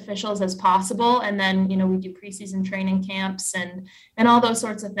these officials as possible. And then we do preseason training camps and all those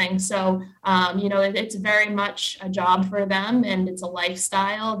sorts of things. So it's very much a job for them, and it's a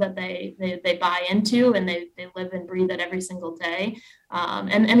lifestyle that they buy into, and they live and breathe it every single day.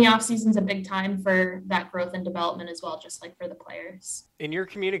 And the off season is a big time for that growth and development as well, just like for the players. In your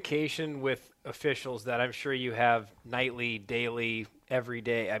communication with officials that I'm sure you have nightly, daily, every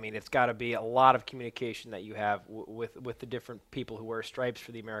day, I mean, it's got to be a lot of communication that you have with the different people who wear stripes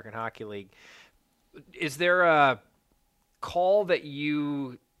for the American Hockey League. Is there a call that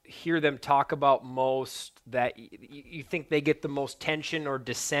you hear them talk about most that you think they get the most tension or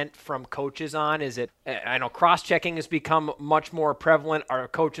dissent from coaches on? Is it, I know cross-checking has become much more prevalent. Are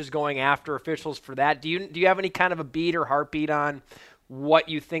coaches going after officials for that? Do you have any kind of a beat or heartbeat on what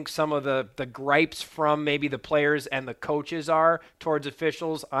you think some of the gripes from maybe the players and the coaches are towards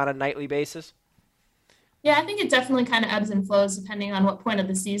officials on a nightly basis? Yeah, I think it definitely kind of ebbs and flows depending on what point of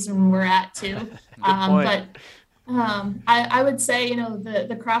the season we're at too. But I would say,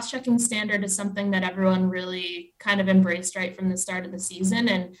 the cross-checking standard is something that everyone really kind of embraced right from the start of the season.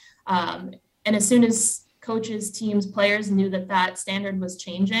 And as soon as coaches, teams, players knew that standard was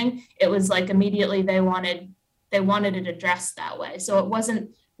changing, it was like immediately they wanted it addressed that way. So it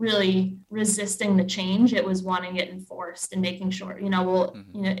wasn't really resisting the change. It was wanting it enforced and making sure,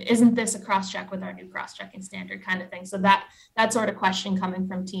 isn't this a cross-check with our new cross-checking standard kind of thing? So that sort of question coming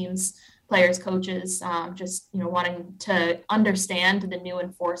from teams, players, coaches, just, wanting to understand the new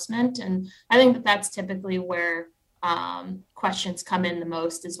enforcement. And I think that that's typically where questions come in the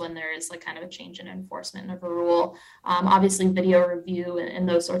most, is when there is like kind of a change in enforcement of a rule. Obviously video review and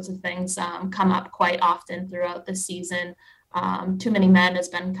those sorts of things come up quite often throughout the season. Too many men has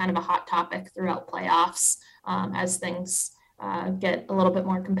been kind of a hot topic throughout playoffs as things get a little bit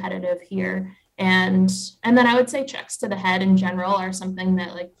more competitive here. And then I would say checks to the head in general are something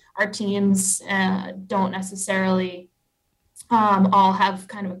that like our teams don't necessarily all have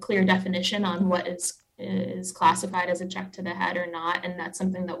kind of a clear definition on what is classified as a check to the head or not. And that's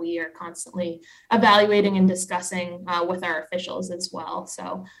something that we are constantly evaluating and discussing with our officials as well.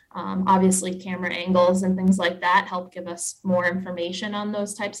 So obviously camera angles and things like that help give us more information on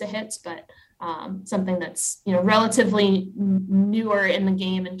those types of hits, but something that's, relatively newer in the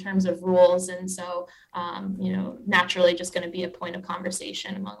game in terms of rules. And so, naturally just going to be a point of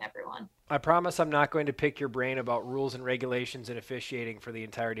conversation among everyone. I promise I'm not going to pick your brain about rules and regulations and officiating for the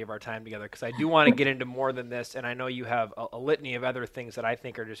entirety of our time together, because I do want to get into more than this. And I know you have a litany of other things that I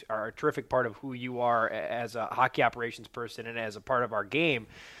think are a terrific part of who you are as a hockey operations person and as a part of our game.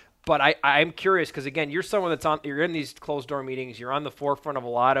 But I'm curious because, again, you're someone you're in these closed-door meetings. You're on the forefront of a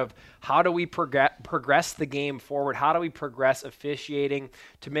lot of how do we progress the game forward? How do we progress officiating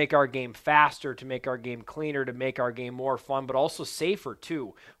to make our game faster, to make our game cleaner, to make our game more fun, but also safer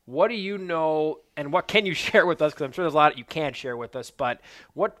too? What do you know, and what can you share with us? Because I'm sure there's a lot that you can share with us, but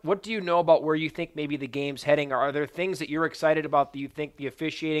what do you know about where you think maybe the game's heading? Are there things that you're excited about that you think the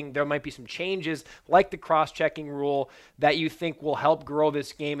officiating, there might be some changes like the cross-checking rule that you think will help grow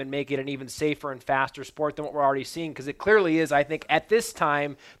this game and make it an even safer and faster sport than what we're already seeing? Because it clearly is, I think, at this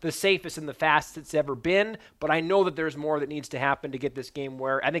time, the safest and the fastest it's ever been, but I know that there's more that needs to happen to get this game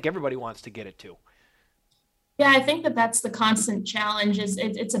where I think everybody wants to get it to. Yeah, I think that that's the constant challenge.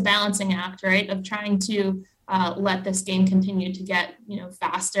 It's a balancing act, right? Of trying to let this game continue to get,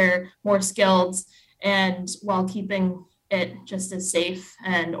 faster, more skilled, and while keeping it just as safe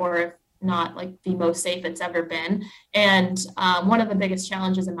or not like the most safe it's ever been. And one of the biggest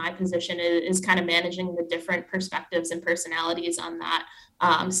challenges in my position is kind of managing the different perspectives and personalities on that.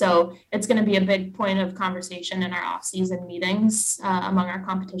 So it's going to be a big point of conversation in our off-season meetings among our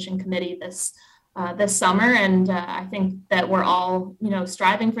competition committee this summer. And I think that we're all,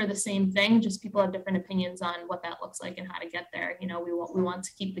 striving for the same thing. Just people have different opinions on what that looks like and how to get there. We want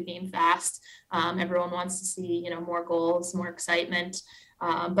to keep the game fast. Everyone wants to see, more goals, more excitement.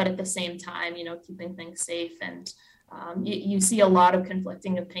 But at the same time, keeping things safe. And you see a lot of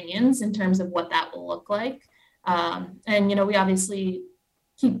conflicting opinions in terms of what that will look like. And, we obviously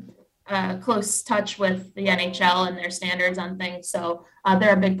keep close touch with the NHL and their standards on things. So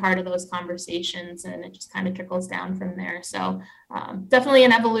they're a big part of those conversations, and it just kind of trickles down from there. So definitely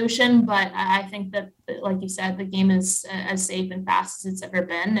an evolution, but I think that, like you said, the game is as safe and fast as it's ever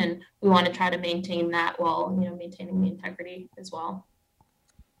been. And we want to try to maintain that while, maintaining the integrity as well.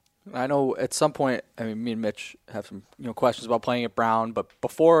 I know at some point, I mean, me and Mitch have some questions about playing at Brown, but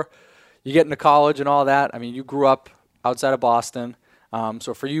before you get into college and all that, I mean, you grew up outside of Boston.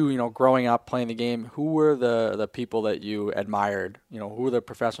 So for you, growing up playing the game, who were the people that you admired? Who were the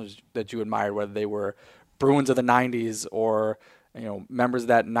professionals that you admired, whether they were Bruins of the 90s or, members of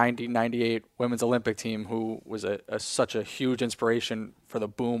that 1998 women's Olympic team, who was such a huge inspiration for the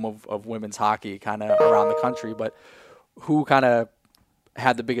boom of women's hockey kind of around the country. But who kind of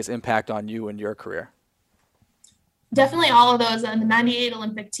had the biggest impact on you and your career? Definitely all of those. The 98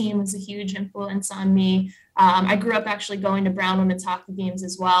 Olympic team was a huge influence on me. I grew up actually going to Brown women's hockey games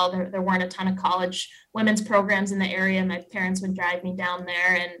as well. There weren't a ton of college women's programs in the area. My parents would drive me down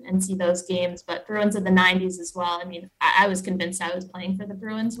there and see those games, but Bruins of the 90s as well. I mean, I was convinced I was playing for the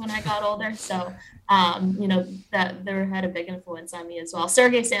Bruins when I got older. So, that there had a big influence on me as well.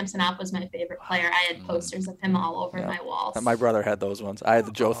 Sergei Samsonov was my favorite player. I had posters of him all over my walls. My brother had those ones. I had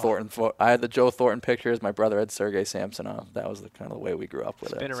the Joe Thornton pictures. My brother had Sergei Samsonov. That was the kind of the way we grew up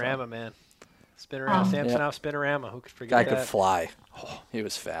with Spinorama, man. Spinorama, Samsonov, Spinorama. Who could forget that? Guy could fly. Oh, he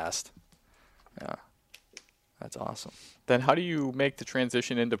was fast. Yeah, that's awesome. Then how do you make the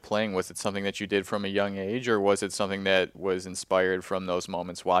transition into playing? Was it something that you did from a young age, or was it something that was inspired from those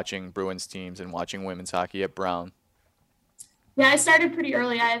moments watching Bruins teams and watching women's hockey at Brown? Yeah, I started pretty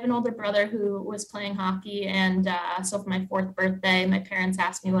early. I have an older brother who was playing hockey, and so for my 4th birthday, my parents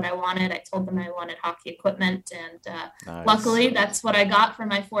asked me what I wanted. I told them I wanted hockey equipment, and Nice. Luckily, that's what I got for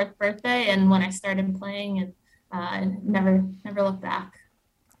my 4th birthday. And when I started playing, and never looked back.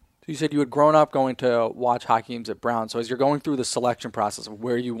 So you said you had grown up going to watch hockey games at Brown. So as you're going through the selection process of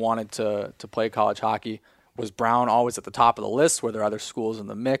where you wanted to play college hockey, was Brown always at the top of the list? Were there other schools in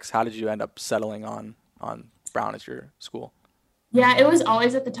the mix? How did you end up settling on Brown as your school? Yeah, it was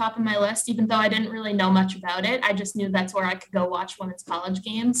always at the top of my list, even though I didn't really know much about it. I just knew that's where I could go watch women's college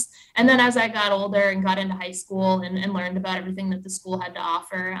games. And then as I got older and got into high school and learned about everything that the school had to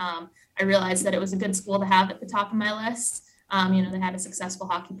offer, I realized that it was a good school to have at the top of my list. They had a successful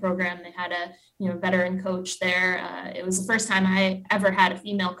hockey program. They had a veteran coach there. It was the first time I ever had a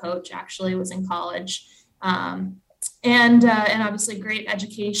female coach, actually, was in college. And obviously great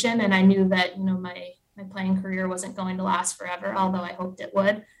education. And I knew that, my playing career wasn't going to last forever, although I hoped it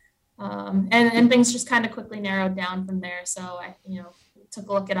would. And things just kind of quickly narrowed down from there. So I, took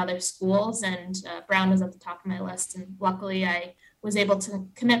a look at other schools, and Brown was at the top of my list. And luckily I was able to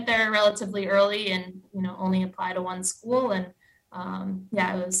commit there relatively early and, only apply to one school. And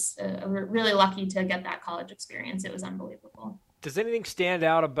I was really lucky to get that college experience. It was unbelievable. Does anything stand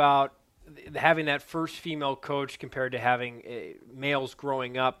out about having that first female coach compared to having males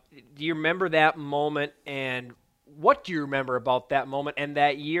growing up? Do you remember that moment, and what do you remember about that moment and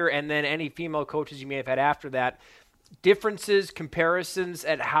that year, and then any female coaches you may have had after that? Differences, comparisons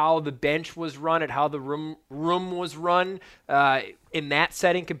at how the bench was run, at how the room was run in that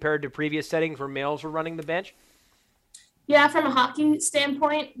setting compared to previous settings where males were running the bench? Yeah, from a hockey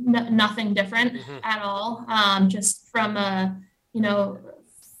standpoint, nothing different at all. Just from a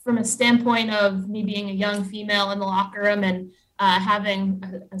standpoint of me being a young female in the locker room and having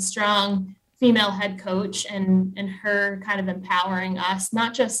a strong female head coach and her kind of empowering us,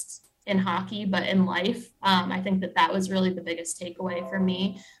 not just in hockey, but in life. I think that was really the biggest takeaway for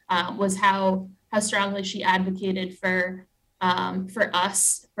me, was how strongly she advocated for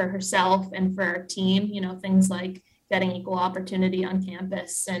us, for herself, and for our team, things like getting equal opportunity on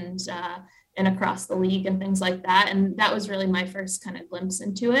campus and across the league and things like that. And that was really my first kind of glimpse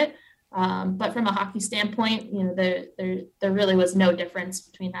into it. But from a hockey standpoint, there really was no difference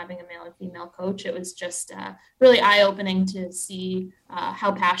between having a male and female coach. It was just really eye-opening to see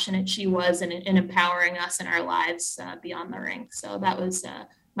how passionate she was in empowering us in our lives beyond the rink. So that was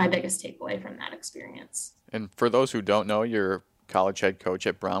my biggest takeaway from that experience. And for those who don't know, your college head coach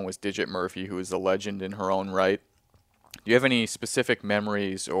at Brown was Digit Murphy, who is a legend in her own right. Do you have any specific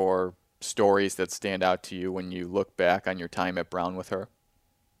memories or stories that stand out to you when you look back on your time at Brown with her?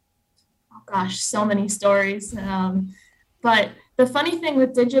 Oh gosh, so many stories. But the funny thing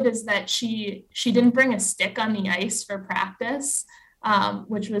with Digit is that she didn't bring a stick on the ice for practice,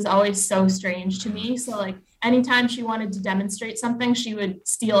 which was always so strange to me. So like anytime she wanted to demonstrate something, she would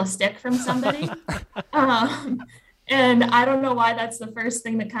steal a stick from somebody. And I don't know why that's the first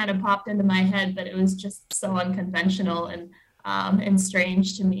thing that kind of popped into my head, but it was just so unconventional. And and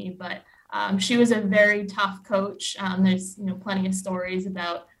strange to me. But she was a very tough coach. There's plenty of stories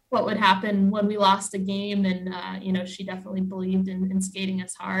about what would happen when we lost a game, and she definitely believed in skating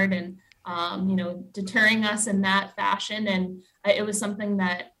us hard and deterring us in that fashion. And it was something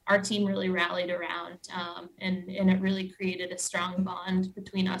that our team really rallied around, and it really created a strong bond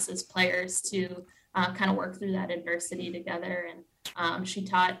between us as players to kind of work through that adversity together. And she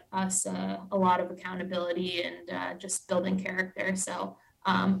taught us a lot of accountability and just building character. So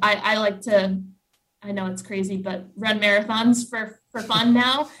I like to, I know it's crazy, but run marathons for fun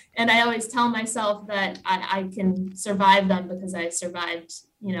now. And I always tell myself that I can survive them because I survived,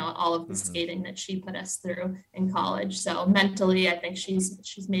 all of the skating that she put us through in college. So mentally, I think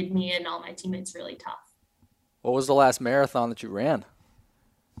she's made me and all my teammates really tough. What was the last marathon that you ran?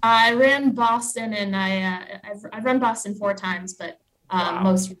 I ran Boston, and I've run Boston 4 times, but Wow.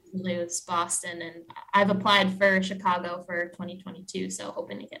 most recently it was Boston, and I've applied for Chicago for 2022. So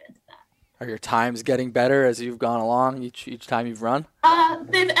hoping to get into that. Are your times getting better as you've gone along each time you've run?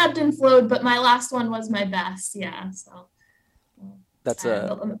 They've ebbed and flowed, but my last one was my best. Yeah. So That's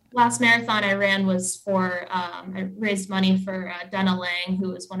the last marathon I ran was for, I raised money for Dana Lang, who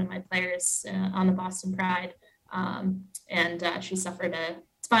was one of my players on the Boston Pride. And she suffered a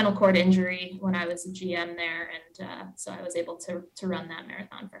spinal cord injury when I was a GM there. And so I was able to run that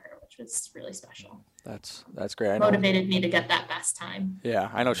marathon for her, which was really special. That's great. Motivated me to get that best time. Yeah,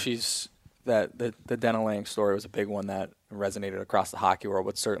 I know the Dana Lang story was a big one that resonated across the hockey world,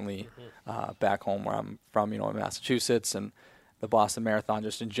 but certainly back home where I'm from, in Massachusetts, and the Boston Marathon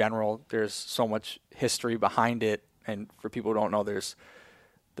just in general, there's so much history behind it. And for people who don't know, there's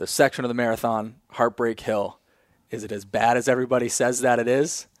the section of the marathon, Heartbreak Hill. Is it as bad as everybody says that it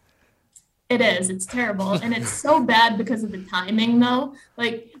is? It is. It's terrible. And it's so bad because of the timing, though.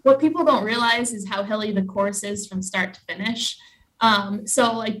 Like, what people don't realize is how hilly the course is from start to finish.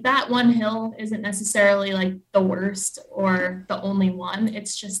 So like that one hill isn't necessarily like the worst or the only one.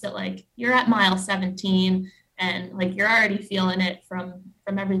 It's just that like you're at mile 17 and like you're already feeling it from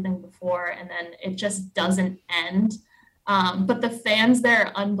everything before, and then it just doesn't end. But the fans there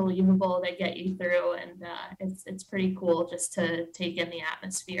are unbelievable. They get you through, and it's pretty cool just to take in the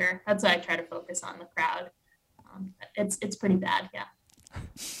atmosphere. That's why I try to focus on the crowd. It's pretty bad, yeah.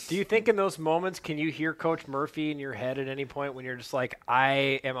 Do you think in those moments, can you hear Coach Murphy in your head at any point when you're just like,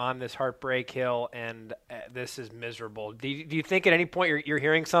 I am on this heartbreak hill and this is miserable? Do you think at any point you're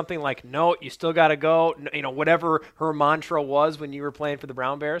hearing something like, no, you still got to go, whatever her mantra was when you were playing for the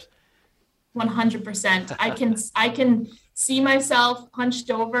Brown Bears? 100%. I can see myself hunched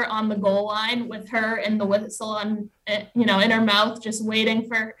over on the goal line with her and the whistle on, in her mouth, just waiting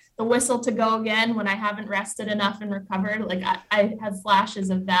for the whistle to go again when I haven't rested enough and recovered. Like I have flashes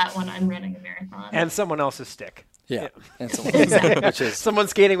of that when I'm running a marathon. And someone else's stick. Yeah. And Exactly. Someone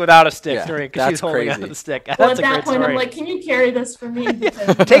skating without a stick Yeah, because she's holding crazy. on the stick. Well, That's at a that great point, story. I'm like, can you carry this for me?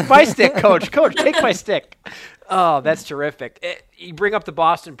 Take my stick, Coach. Coach, take my stick. Oh, that's terrific. You bring up the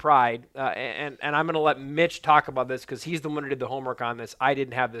Boston Pride, and I'm going to let Mitch talk about this because he's the one who did the homework on this. I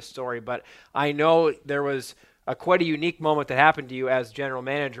didn't have this story, but I know there was quite a unique moment that happened to you as general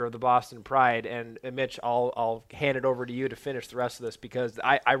manager of the Boston Pride. And Mitch, I'll hand it over to you to finish the rest of this because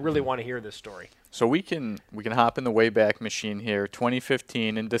I really want to hear this story. So we can hop in the Wayback Machine here.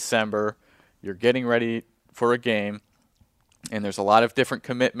 2015 in December, you're getting ready for a game, and there's a lot of different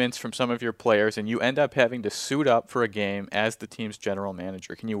commitments from some of your players, and you end up having to suit up for a game as the team's general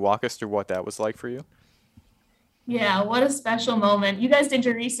manager. Can you walk us through what that was like for you? Yeah, what a special moment. You guys did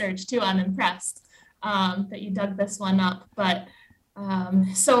your research too. I'm impressed that you dug this one up. But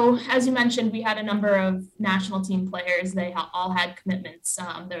so as you mentioned, we had a number of national team players. They all had commitments.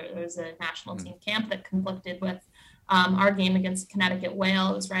 There was a national team camp that conflicted with our game against Connecticut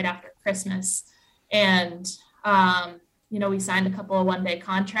Whale. It was right after Christmas. And, we signed a couple of one-day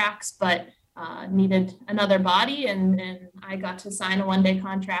contracts, but needed another body. And I got to sign a one-day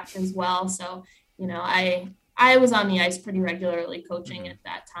contract as well. So, I was on the ice pretty regularly coaching at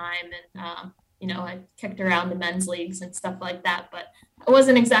that time. And, I kicked around the men's leagues and stuff like that, but I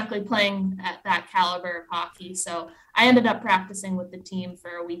wasn't exactly playing at that caliber of hockey. So I ended up practicing with the team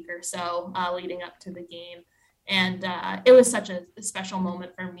for a week or so leading up to the game. And it was such a special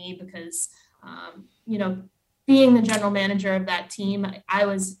moment for me because, being the general manager of that team, I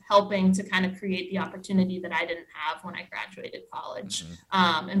was helping to kind of create the opportunity that I didn't have when I graduated college.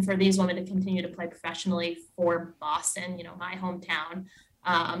 And for these women to continue to play professionally for Boston, my hometown.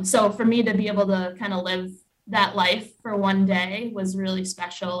 So for me to be able to kind of live that life for one day was really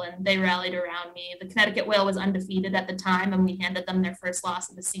special, and they rallied around me. The Connecticut Whale was undefeated at the time, and we handed them their first loss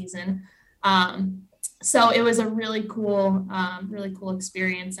of the season. So it was a really cool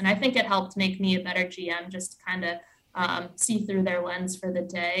experience. And I think it helped make me a better GM, just to kind of see through their lens for the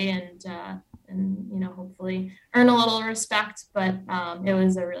day and hopefully earn a little respect. But it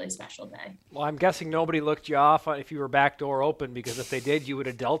was a really special day. Well, I'm guessing nobody looked you off if you were back door open, because if they did, you would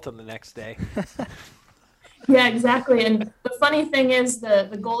have dealt them the next day. Yeah, exactly. And the funny thing is the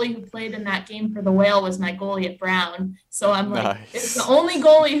goalie who played in that game for the Whale was my goalie at Brown. So I'm like, it's the only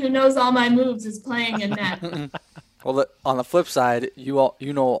goalie who knows all my moves is playing in net. Well, on the flip side, you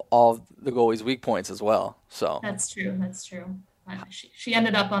know all the goalie's weak points as well. So That's true. She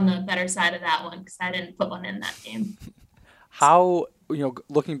ended up on the better side of that one because I didn't put one in that game. how,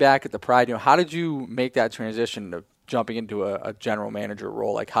 looking back at the Pride, how did you make that transition to jumping into a general manager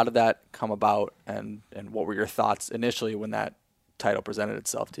role? Like, how did that come about, and what were your thoughts initially when that title presented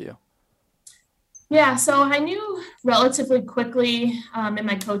itself to you? Yeah, so I knew relatively quickly in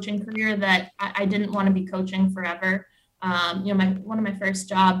my coaching career that I didn't want to be coaching forever. One of my first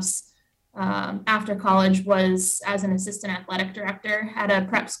jobs after college was as an assistant athletic director at a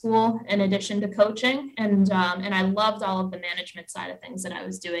prep school in addition to coaching. And I loved all of the management side of things that I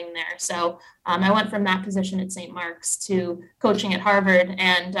was doing there. So I went from that position at St. Mark's to coaching at Harvard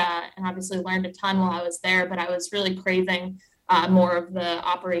and obviously learned a ton while I was there, but I was really craving more of the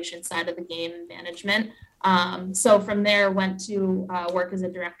operation side of the game and management. So from there went to work as a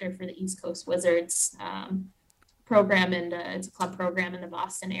director for the East Coast Wizards program, and it's a club program in the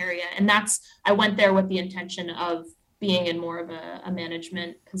Boston area. And I went there with the intention of being in more of a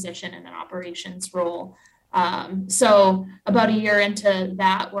management position and an operations role. So about a year into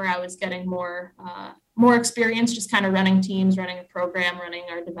that, where I was getting more experience, just kind of running teams, running a program, running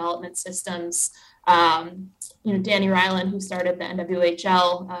our development systems. Danny Ryland, who started the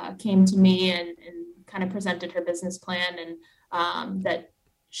NWHL, came to me and kind of presented her business plan, and that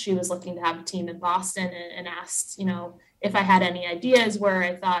she was looking to have a team in Boston, and asked, if I had any ideas where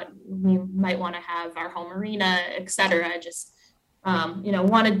I thought we might want to have our home arena, et cetera. I just,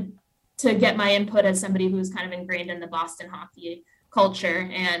 wanted to get my input as somebody who was kind of ingrained in the Boston hockey culture.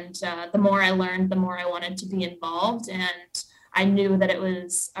 And the more I learned, the more I wanted to be involved. And I knew that it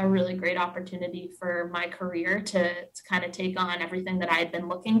was a really great opportunity for my career to kind of take on everything that I had been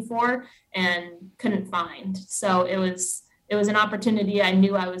looking for and couldn't find. So it was an opportunity I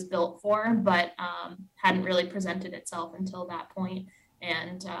knew I was built for, but hadn't really presented itself until that point.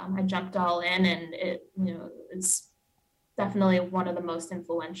 And I jumped all in, and it is definitely one of the most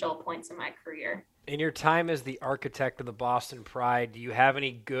influential points in my career. In your time as the architect of the Boston Pride, do you have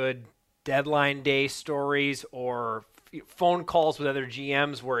any good deadline day stories or phone calls with other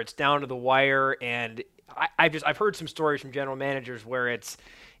GMs where it's down to the wire? And I've heard some stories from general managers where it's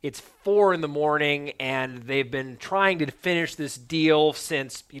 4 a.m. and they've been trying to finish this deal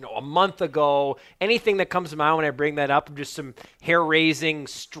since, a month ago. Anything that comes to mind when I bring that up, just some hair-raising,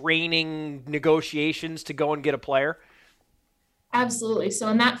 straining negotiations to go and get a player? Absolutely. So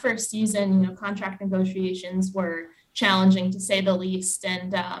in that first season, contract negotiations were challenging to say the least.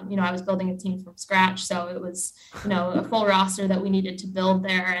 And, I was building a team from scratch. So it was, a full roster that we needed to build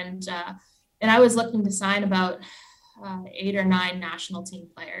there. And I was looking to sign about 8 or 9 national team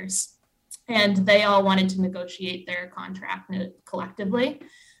players, and they all wanted to negotiate their contract collectively,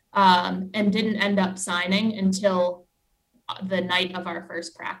 and didn't end up signing until the night of our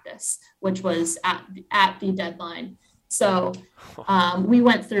first practice, which was at the deadline. So we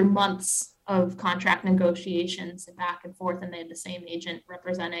went through months of contract negotiations back and forth, and they had the same agent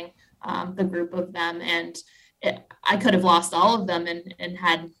representing the group of them. And I could have lost all of them and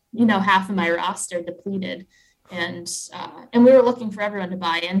had, half of my roster depleted. And we were looking for everyone to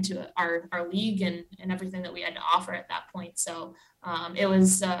buy into our league and everything that we had to offer at that point. So it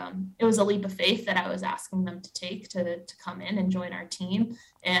was a leap of faith that I was asking them to take to come in and join our team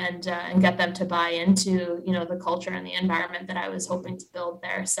and get them to buy into, the culture and the environment that I was hoping to build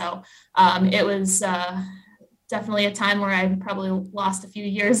there. So it was definitely a time where I probably lost a few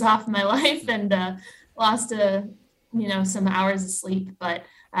years off my life and lost some hours of sleep, but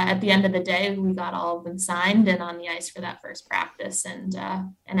at the end of the day, we got all of them signed and on the ice for that first practice, and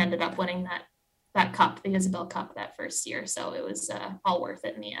ended up winning that cup, the Isabel Cup, that first year. So it was all worth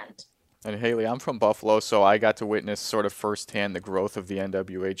it in the end. And Hayley, I'm from Buffalo, so I got to witness sort of firsthand the growth of the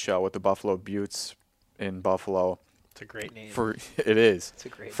NWHL with the Buffalo Buttes in Buffalo. It's a great name. It is. It's a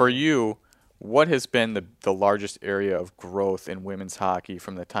great For name. you, what has been the largest area of growth in women's hockey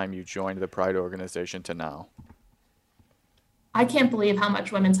from the time you joined the Pride organization to now? I can't believe how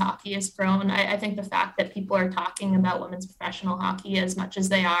much women's hockey has grown. I think the fact that people are talking about women's professional hockey as much as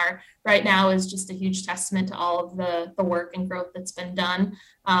they are right now is just a huge testament to all of the work and growth that's been done.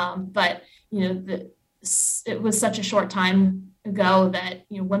 But, it was such a short time ago that,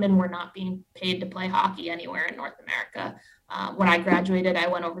 women were not being paid to play hockey anywhere in North America. When I graduated, I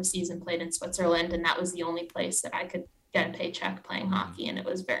went overseas and played in Switzerland, and that was the only place that I could get a paycheck playing hockey, and it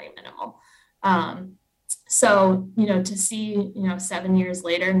was very minimal. So, to see, 7 years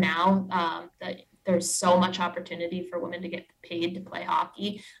later now, that there's so much opportunity for women to get paid to play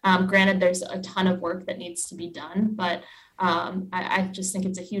hockey. Granted, there's a ton of work that needs to be done, but I just think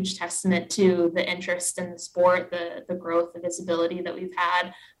it's a huge testament to the interest in the sport, the growth, the visibility that we've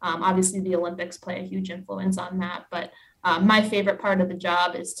had. Obviously, the Olympics play a huge influence on that, but my favorite part of the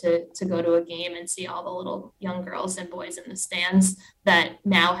job is to go to a game and see all the little young girls and boys in the stands that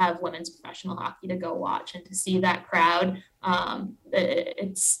now have women's professional hockey to go watch, and to see that crowd.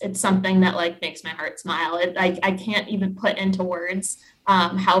 It's something that makes my heart smile. I can't even put into words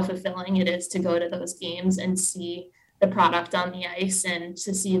how fulfilling it is to go to those games and see the product on the ice, and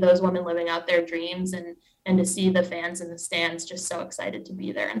to see those women living out their dreams, and to see the fans in the stands just so excited to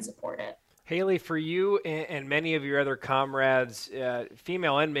be there and support it. Hayley, for you and many of your other comrades,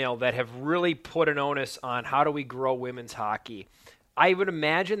 female and male, that have really put an onus on how do we grow women's hockey, I would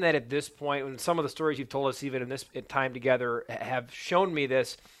imagine that at this point, when some of the stories you've told us even in this time together have shown me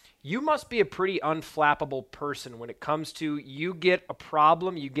this, you must be a pretty unflappable person when it comes to, you get a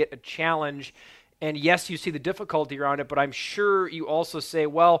problem, you get a challenge, and yes, you see the difficulty around it, but I'm sure you also say,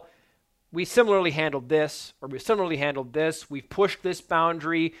 well, we similarly handled this, or we similarly handled this. We've pushed this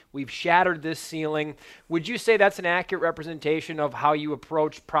boundary. We've shattered this ceiling. Would you say that's an accurate representation of how you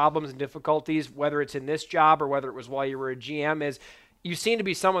approach problems and difficulties, whether it's in this job or whether it was while you were a GM? Is you seem to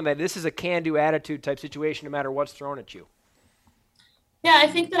be someone that this is a can-do attitude type situation no matter what's thrown at you. Yeah, I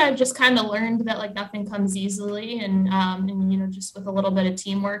think that I've just kind of learned that nothing comes easily, and just with a little bit of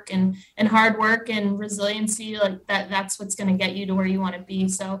teamwork and hard work and resiliency, that's what's going to get you to where you want to be.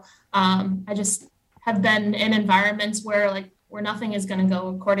 So I just have been in environments where nothing is going to go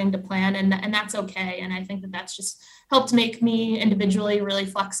according to plan, and that's okay. And I think that that's just helped make me individually really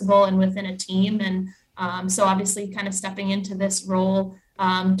flexible and within a team. And so obviously kind of stepping into this role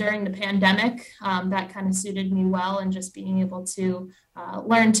during the pandemic, that kind of suited me well, and just being able to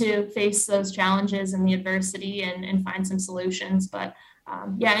learn to face those challenges and the adversity and find some solutions. But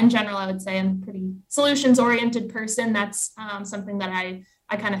in general, I would say I'm a pretty solutions-oriented person. That's something that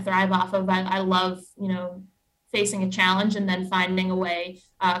I kind of thrive off of. I love, facing a challenge and then finding a way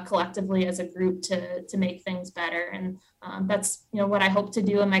collectively as a group to make things better. And that's, what I hope to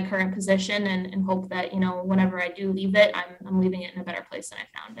do in my current position, and hope that, whenever I do leave it, I'm leaving it in a better place than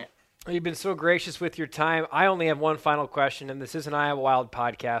I found it. You've been so gracious with your time. I only have one final question, and this is an Iowa Wild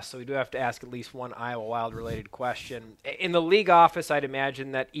podcast, so we do have to ask at least one Iowa Wild-related question. In the league office, I'd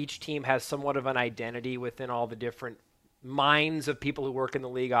imagine that each team has somewhat of an identity within all the different minds of people who work in the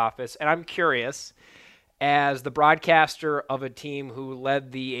league office, and I'm curious, as the broadcaster of a team who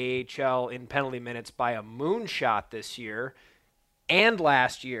led the AHL in penalty minutes by a moonshot this year and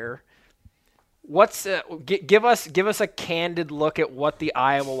last year, give us a candid look at what the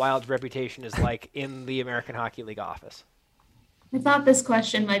Iowa Wild's reputation is like in the American Hockey League office. I thought this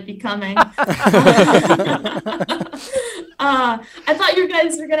question might be coming. I thought you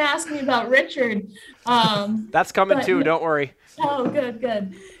guys were going to ask me about Richard. That's coming too. Don't worry. Oh,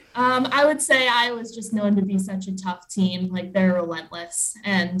 good. I would say Iowa's just known to be such a tough team. They're relentless.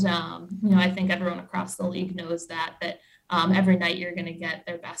 And, I think everyone across the league knows that every night you're going to get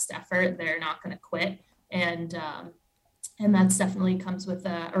their best effort. They're not going to quit. And that's definitely comes with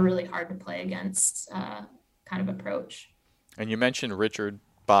a really hard to play against kind of approach. And you mentioned Richard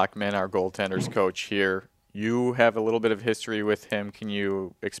Bachman, our goaltenders coach here. You have a little bit of history with him. Can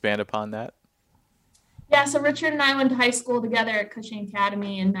you expand upon that? Yeah, so Richard and I went to high school together at Cushing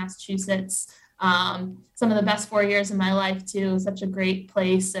Academy in Massachusetts. Some of the best 4 years of my life, too. Such a great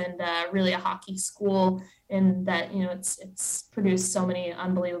place, and really a hockey school in that, it's produced so many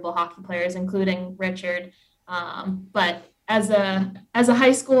unbelievable hockey players, including Richard. But as a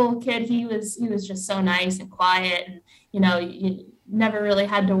high school kid, he was just so nice and quiet, and, you never really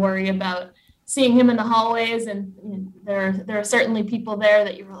had to worry about seeing him in the hallways, and there are certainly people there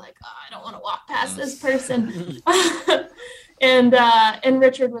that you were like, oh, I don't want to walk past this person. And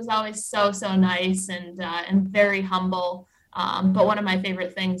Richard was always so nice and very humble. But one of my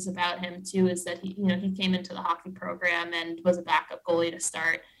favorite things about him too is that he came into the hockey program and was a backup goalie to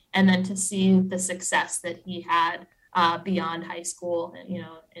start, and then to see the success that he had beyond high school,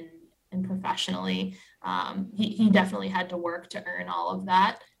 and professionally, he definitely had to work to earn all of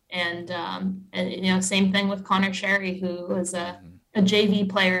that. And same thing with Connor Sherry, who was a JV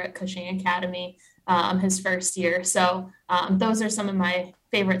player at Cushing Academy. his first year. So those are some of my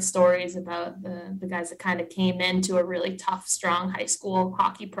favorite stories about the guys that kind of came into a really tough, strong high school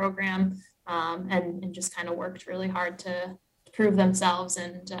hockey program and just kind of worked really hard to prove themselves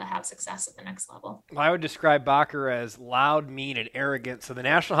and have success at the next level. I would describe Bacher as loud, mean, and arrogant. So the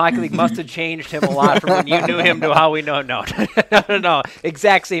National Hockey League must have changed him a lot from when you knew him to how we know him. No.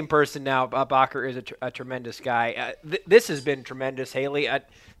 Exact same person now. Bacher is a tremendous guy. This has been tremendous, Hayley.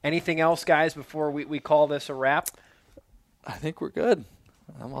 Anything else, guys, before we call this a wrap? I think we're good.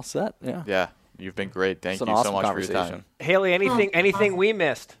 I'm all set. Yeah. Yeah. You've been great. Thank you so much for your time. Hayley, anything awesome. we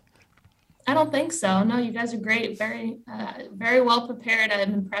missed? I don't think so. No, you guys are great. Very, very well prepared.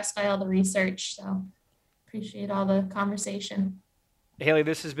 I'm impressed by all the research. So appreciate all the conversation. Hayley,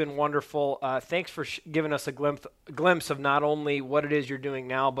 this has been wonderful. Thanks for giving us a glimpse of not only what it is you're doing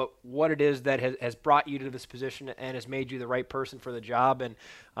now, but what it is that has brought you to this position and has made you the right person for the job. And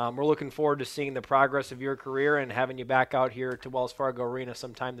we're looking forward to seeing the progress of your career and having you back out here to Wells Fargo Arena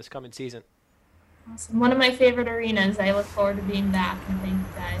sometime this coming season. Awesome. One of my favorite arenas. I look forward to being back, and thank you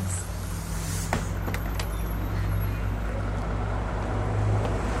guys.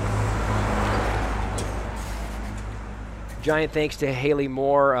 Giant thanks to Hayley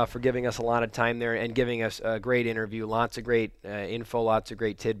Moore for giving us a lot of time there and giving us a great interview. Lots of great info, lots of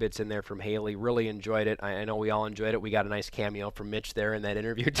great tidbits in there from Hayley. Really enjoyed it. I know we all enjoyed it. We got a nice cameo from Mitch there in that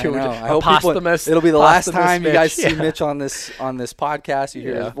interview too. I hope it'll be the last time you guys see Mitch on this podcast. You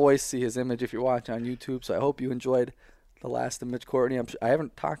hear his voice, see his image if you're watching on YouTube. So I hope you enjoyed the last of Mitch Courtney. I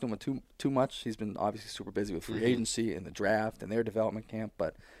haven't talked to him too much. He's been obviously super busy with free agency and the draft and their development camp,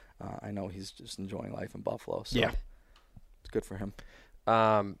 but I know he's just enjoying life in Buffalo. So. Yeah. It's good for him.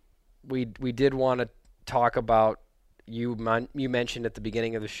 We did want to talk about you mentioned at the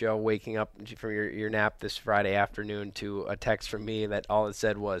beginning of the show waking up from your nap this Friday afternoon to a text from me that all it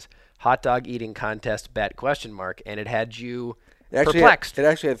said was hot dog eating contest bet ? And it had you perplexed. It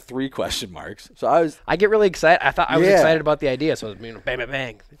actually had 3 question marks. So I get really excited. I was excited about the idea, so it was bang bang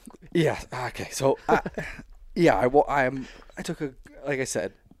bang. Yeah. Okay. So I took like I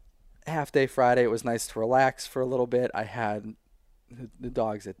said, half day Friday. It was nice to relax for a little bit. I had the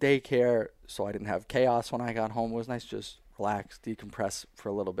dogs at daycare, so I didn't have chaos when I got home. It was nice to just relax, decompress for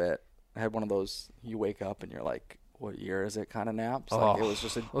a little bit. I had one of those you wake up and you're like, what year is it kind of naps. Like it was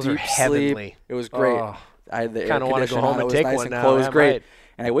just a deep sleep. It was great. I had the air conditioner to go home on. and It was take nice one and now. closed. Yeah, great. right.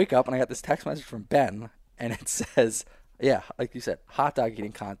 And I wake up and I got this text message from Ben, and it says, like you said, hot dog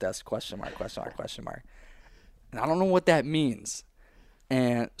eating contest, ? And I don't know what that means.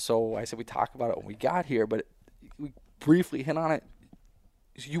 And so I said we talk about it when we got here, but we briefly hit on it.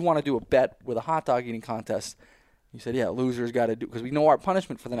 You want to do a bet with a hot dog eating contest. You said, losers got to do, because we know our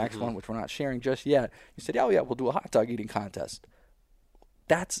punishment for the next one, which we're not sharing just yet. You said, we'll do a hot dog eating contest.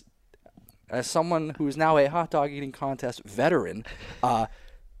 That's, as someone who is now a hot dog eating contest veteran,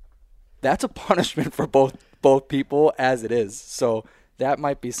 that's a punishment for both people as it is. So that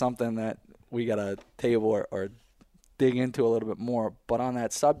might be something that we got to table or dig into a little bit more. But on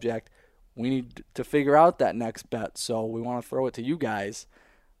that subject, we need to figure out that next bet. So we want to throw it to you guys,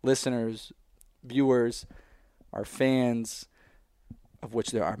 listeners, viewers, our fans, of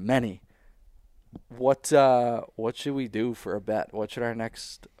which there are many. What should we do for a bet? What should our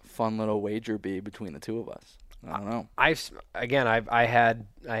next fun little wager be between the two of us? I don't know. I had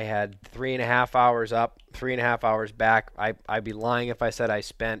 3.5 hours up, 3.5 hours back. I'd be lying if I said I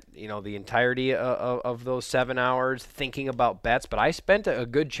spent the entirety of those 7 hours thinking about bets, but I spent a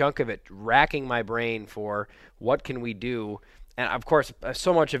good chunk of it racking my brain for what can we do. And of course,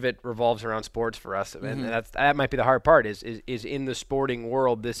 so much of it revolves around sports for us, and that might be the hard part. Is in the sporting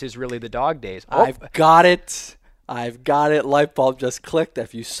world, this is really the dog days. I've got it. Light bulb just clicked.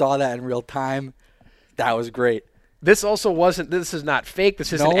 If you saw that in real time, that was great. This also wasn't. This is not fake.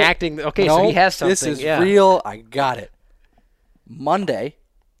 This isn't acting. Okay, so he has something. This is real. I got it. Monday,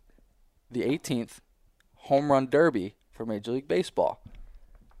 the 18th, home run derby for Major League Baseball.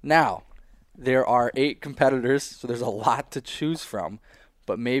 Now, there are 8 competitors, so there's a lot to choose from.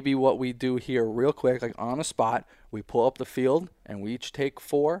 But maybe what we do here real quick, like on the spot, we pull up the field and we each take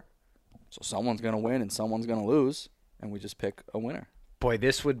 4. So someone's going to win and someone's going to lose, and we just pick a winner. Boy,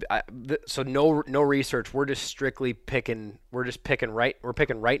 this would so no research. We're just strictly picking. We're just picking right. We're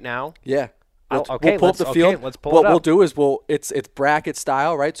picking right now. Yeah. We'll pull up the field. Okay, let's pull it up. What we'll do is it's bracket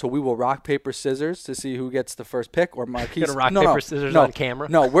style, right? So we will rock paper scissors to see who gets the first pick, or Marquise. Gonna rock paper scissors on camera.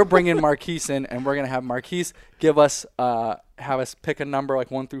 No, we're bringing Marquise in, and we're gonna have Marquise give us have us pick a number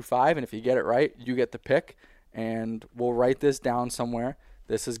like 1 through 5, and if you get it right, you get the pick, and we'll write this down somewhere.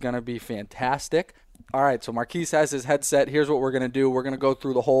 This is gonna be fantastic. All right, so Marquise has his headset. Here's what we're going to do. We're going to go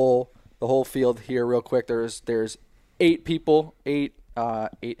through the whole the whole field here real quick. There's 8 people, 8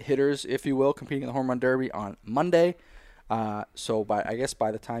 hitters, if you will, competing in the Home Run Derby on Monday. So I guess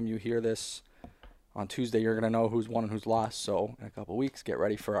by the time you hear this on Tuesday, you're going to know who's won and who's lost. So in a couple weeks, get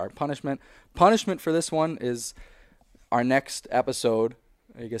ready for our punishment. Punishment for this one is our next episode.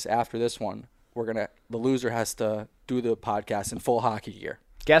 I guess after this one, the loser has to do the podcast in full hockey gear.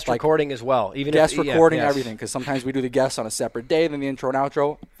 Guest recording as well. Guest recording, everything, because sometimes we do the guests on a separate day than the intro and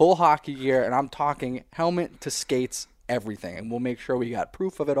outro. Full hockey gear, and I'm talking helmet to skates, everything. And we'll make sure we got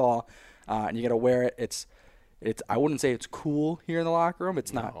proof of it all. And you got to wear it. It's. I wouldn't say it's cool here in the locker room.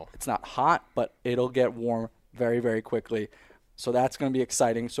 It's not. It's not hot, but it'll get warm very, very quickly. So that's going to be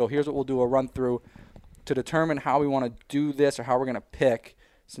exciting. So here's what we'll do: a run through to determine how we want to do this or how we're going to pick.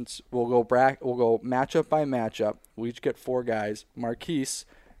 Since we'll go matchup by matchup. We each get 4 guys. Marquise,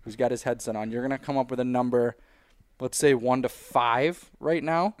 who's got his headset on, you're going to come up with a number, let's say 1 to 5 right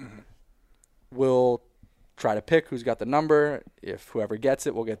now. Mm-hmm. We'll try to pick who's got the number. If whoever gets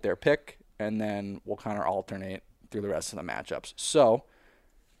it will get their pick, and then we'll kind of alternate through the rest of the matchups. So,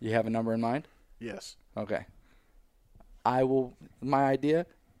 you have a number in mind? Yes. Okay. My idea,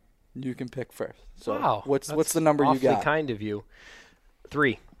 you can pick first. So wow. What's the number you got? Awfully kind of you.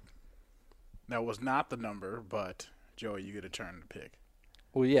 3. That was not the number, but Joey, you get a turn to pick.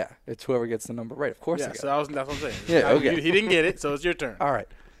 Well, yeah, it's whoever gets the number right. Of course. Yeah, that's what I'm saying. Yeah, okay. He didn't get it, so it's your turn. All right.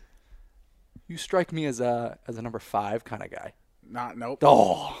 You strike me as a number 5 kind of guy. Nope.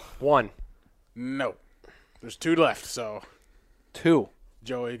 Oh. 1. Nope. There's 2 left, so. 2.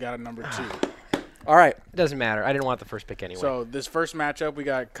 Joey got a number 2. All right. It doesn't matter. I didn't want the first pick anyway. So this first matchup, we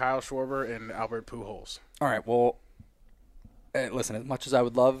got Kyle Schwarber and Albert Pujols. All right. Well, listen, as much as I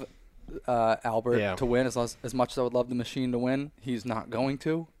would love Albert to win, as much as I would love the machine to win, he's not going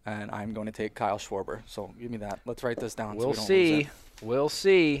to, and I'm going to take Kyle Schwarber. So give me that. Let's write this down. We'll see. We'll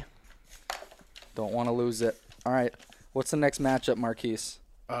see. Don't want to lose it. All right. What's the next matchup, Marquise?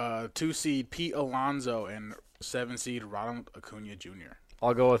 2 seed Pete Alonso and 7 seed Ronald Acuna Jr.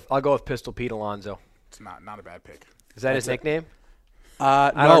 I'll go with Pistol Pete Alonso. It's not a bad pick. Is that his nickname?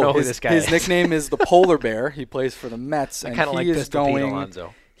 I don't know who this guy is. His nickname is the Polar Bear. He plays for the Mets, and kind of like Pistol Pete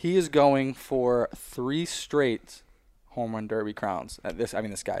Alonso. He is going for 3 straight home run derby crowns. This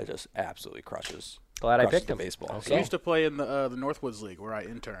guy just absolutely crushes. Glad I picked him. Baseball. Okay. He used to play in the Northwoods League where I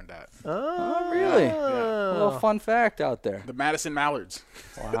interned at. Oh, really? Yeah. A little fun fact out there. The Madison Mallards.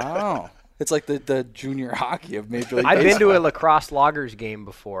 Wow. It's like the junior hockey of Major League Baseball. I've been to a lacrosse loggers game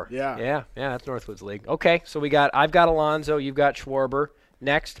before. Yeah. That's Northwoods League. Okay, so I've got Alonso, you've got Schwarber.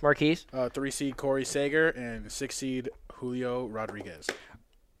 Next, Marquise. 3 seed Corey Seager and 6 seed Julio Rodriguez.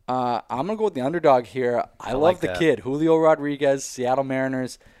 I'm gonna go with the underdog here. I love like the that. kid, Julio Rodriguez, Seattle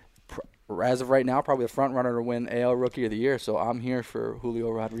Mariners. As of right now, probably the front runner to win AL Rookie of the Year. So I'm here for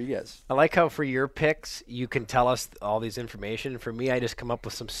Julio Rodriguez. I like how for your picks you can tell us all these information. For me, I just come up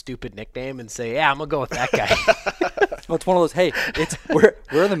with some stupid nickname and say, "Yeah, I'm gonna go with that guy." Well, it's one of those. Hey,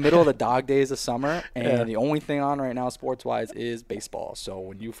 we're in the middle of the dog days of summer, and the only thing on right now, sports wise, is baseball. So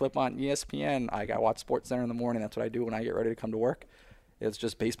when you flip on ESPN, I got to watch SportsCenter in the morning. That's what I do when I get ready to come to work. It's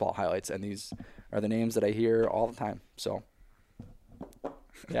just baseball highlights, and these are the names that I hear all the time. So,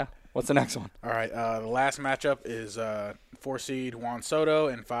 yeah. What's the next one? All right. The last matchup is 4 seed Juan Soto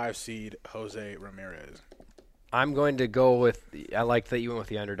and 5 seed Jose Ramirez. I'm going to go with. I like that you went with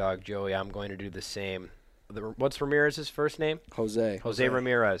the underdog, Joey. I'm going to do the same. What's Ramirez's first name? Jose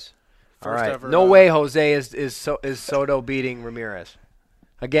Ramirez. All First right. ever, No way Jose is Soto beating Ramirez.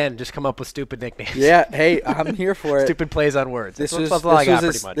 Again, just come up with stupid nicknames. Yeah, hey, I'm here for it. Stupid plays on words. This That's all I got,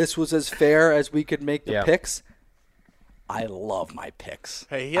 pretty much. This was as fair as we could make the picks. I love my picks.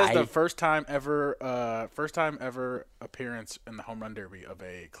 Hey, he has the first time ever appearance in the home run derby of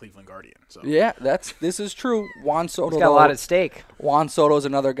a Cleveland Guardian. So yeah, this is true. Juan Soto. He's got a lot at stake. Juan Soto's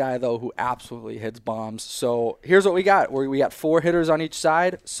another guy though who absolutely hits bombs. So here's what we got. We got 4 hitters on each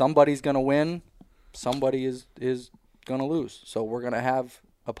side. Somebody's gonna win. Somebody is gonna lose. So we're gonna have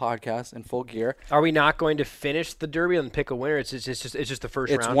a podcast in full gear. Are we not going to finish the derby and pick a winner? It's just the first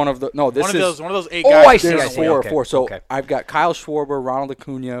round. It's one of those 8 guys. I see. There's four. So okay. I've got Kyle Schwarber, Ronald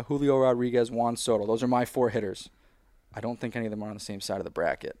Acuna, Julio Rodriguez, Juan Soto. Those are my 4 hitters. I don't think any of them are on the same side of the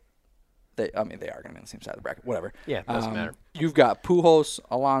bracket. They are going to be on the same side of the bracket. Whatever. Yeah, it doesn't matter. You've got Pujols,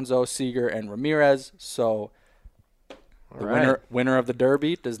 Alonso, Seager, and Ramirez. So the winner of the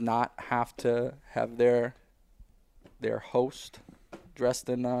derby does not have to have their host dressed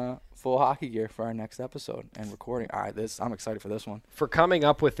in full hockey gear for our next episode and recording. I'm excited for this one. For coming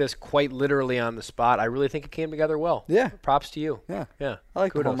up with this quite literally on the spot, I really think it came together well. Yeah. Props to you. Yeah. Yeah. I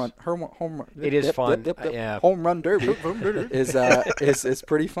like Kudos. the home run. It is fun. Yeah. Home run derby is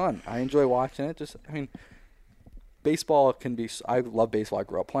pretty fun. I enjoy watching it. Baseball can be. I love baseball. I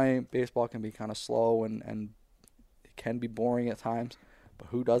grew up playing. Baseball can be kind of slow and it can be boring at times. But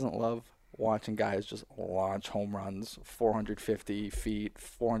who doesn't love watching guys just launch home runs 450 feet,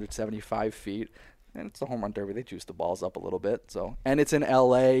 475 feet? And it's the home run derby. They juice the balls up a little bit. And it's in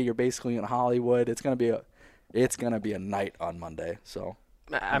L.A. You're basically in Hollywood. It's gonna be a night on Monday. So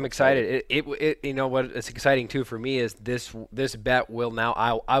I'm excited. It you know what? It's exciting too for me is this bet will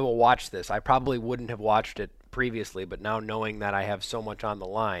now. I will watch this. I probably wouldn't have watched it previously, but now knowing that I have so much on the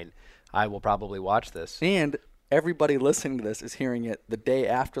line, I will probably watch this. And everybody listening to this is hearing it the day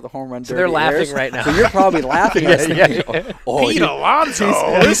after the home run derby. So they're laughing airs. right now. So you're probably laughing at us. Pete Alonso,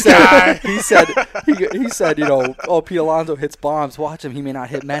 this guy. He said, Pete Alonso hits bombs. Watch him. He may not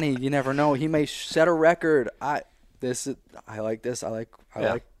hit many. You never know. He may set a record. I like this. I like.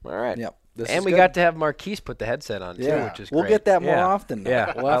 All right. Yep. And we got to have Marquise put the headset on, too, which is great. We'll get that more often now.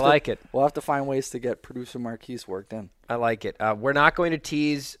 Yeah, I like it. We'll have to find ways to get producer Marquise worked in. I like it. We're not going to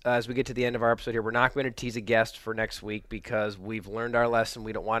tease, as we get to the end of our episode here, we're not going to tease a guest for next week because we've learned our lesson.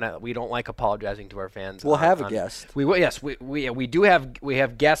 We don't like apologizing to our fans. We'll have a guest. We will. Yes, we do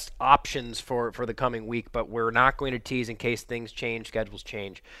have guest options for the coming week, but we're not going to tease in case things change, schedules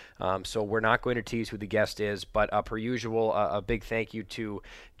change. So we're not going to tease who the guest is, but per usual, a big thank you to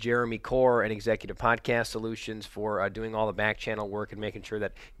Jeremy Core and Executive Podcast Solutions for doing all the back channel work and making sure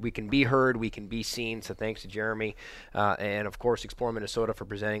that we can be heard, we can be seen. So thanks to Jeremy. And, of course, Explore Minnesota for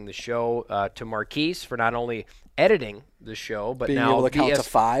presenting the show, to Marquise for not only editing the show, but being now able to count to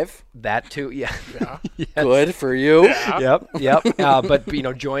 5. That, too, yeah. Yes. Good for you. Yeah. Yep.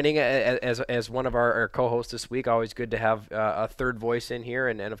 But, joining as one of our co-hosts this week, always good to have a third voice in here.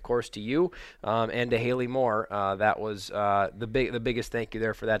 And of course, to you and to Hayley Moore. That was the biggest thank you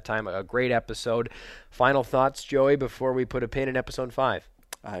there for that time. A great episode. Final thoughts, Joey, before we put a pin in episode 5.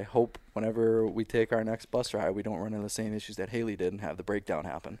 I hope whenever we take our next bus ride, we don't run into the same issues that Hayley did and have the breakdown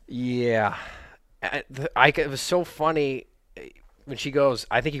happen. Yeah. It was so funny when she goes,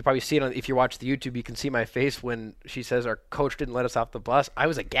 I think you can probably see it if you watch the YouTube, you can see my face when she says our coach didn't let us off the bus. I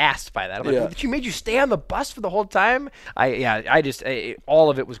was aghast by that. I'm like, she made you stay on the bus for the whole time? All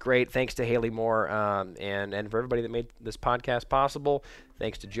of it was great. Thanks to Hayley Moore and for everybody that made this podcast possible.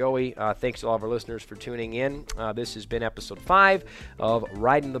 Thanks to Joey. Thanks to all of our listeners for tuning in. This has been episode 5 of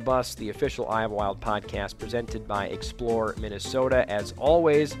Ridin' the Bus, the official Iowa Wild podcast presented by Explore Minnesota. As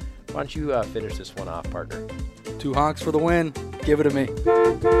always, why don't you finish this one off, partner? 2 honks for the win. Give it to me.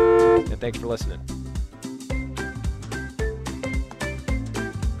 And thanks for listening.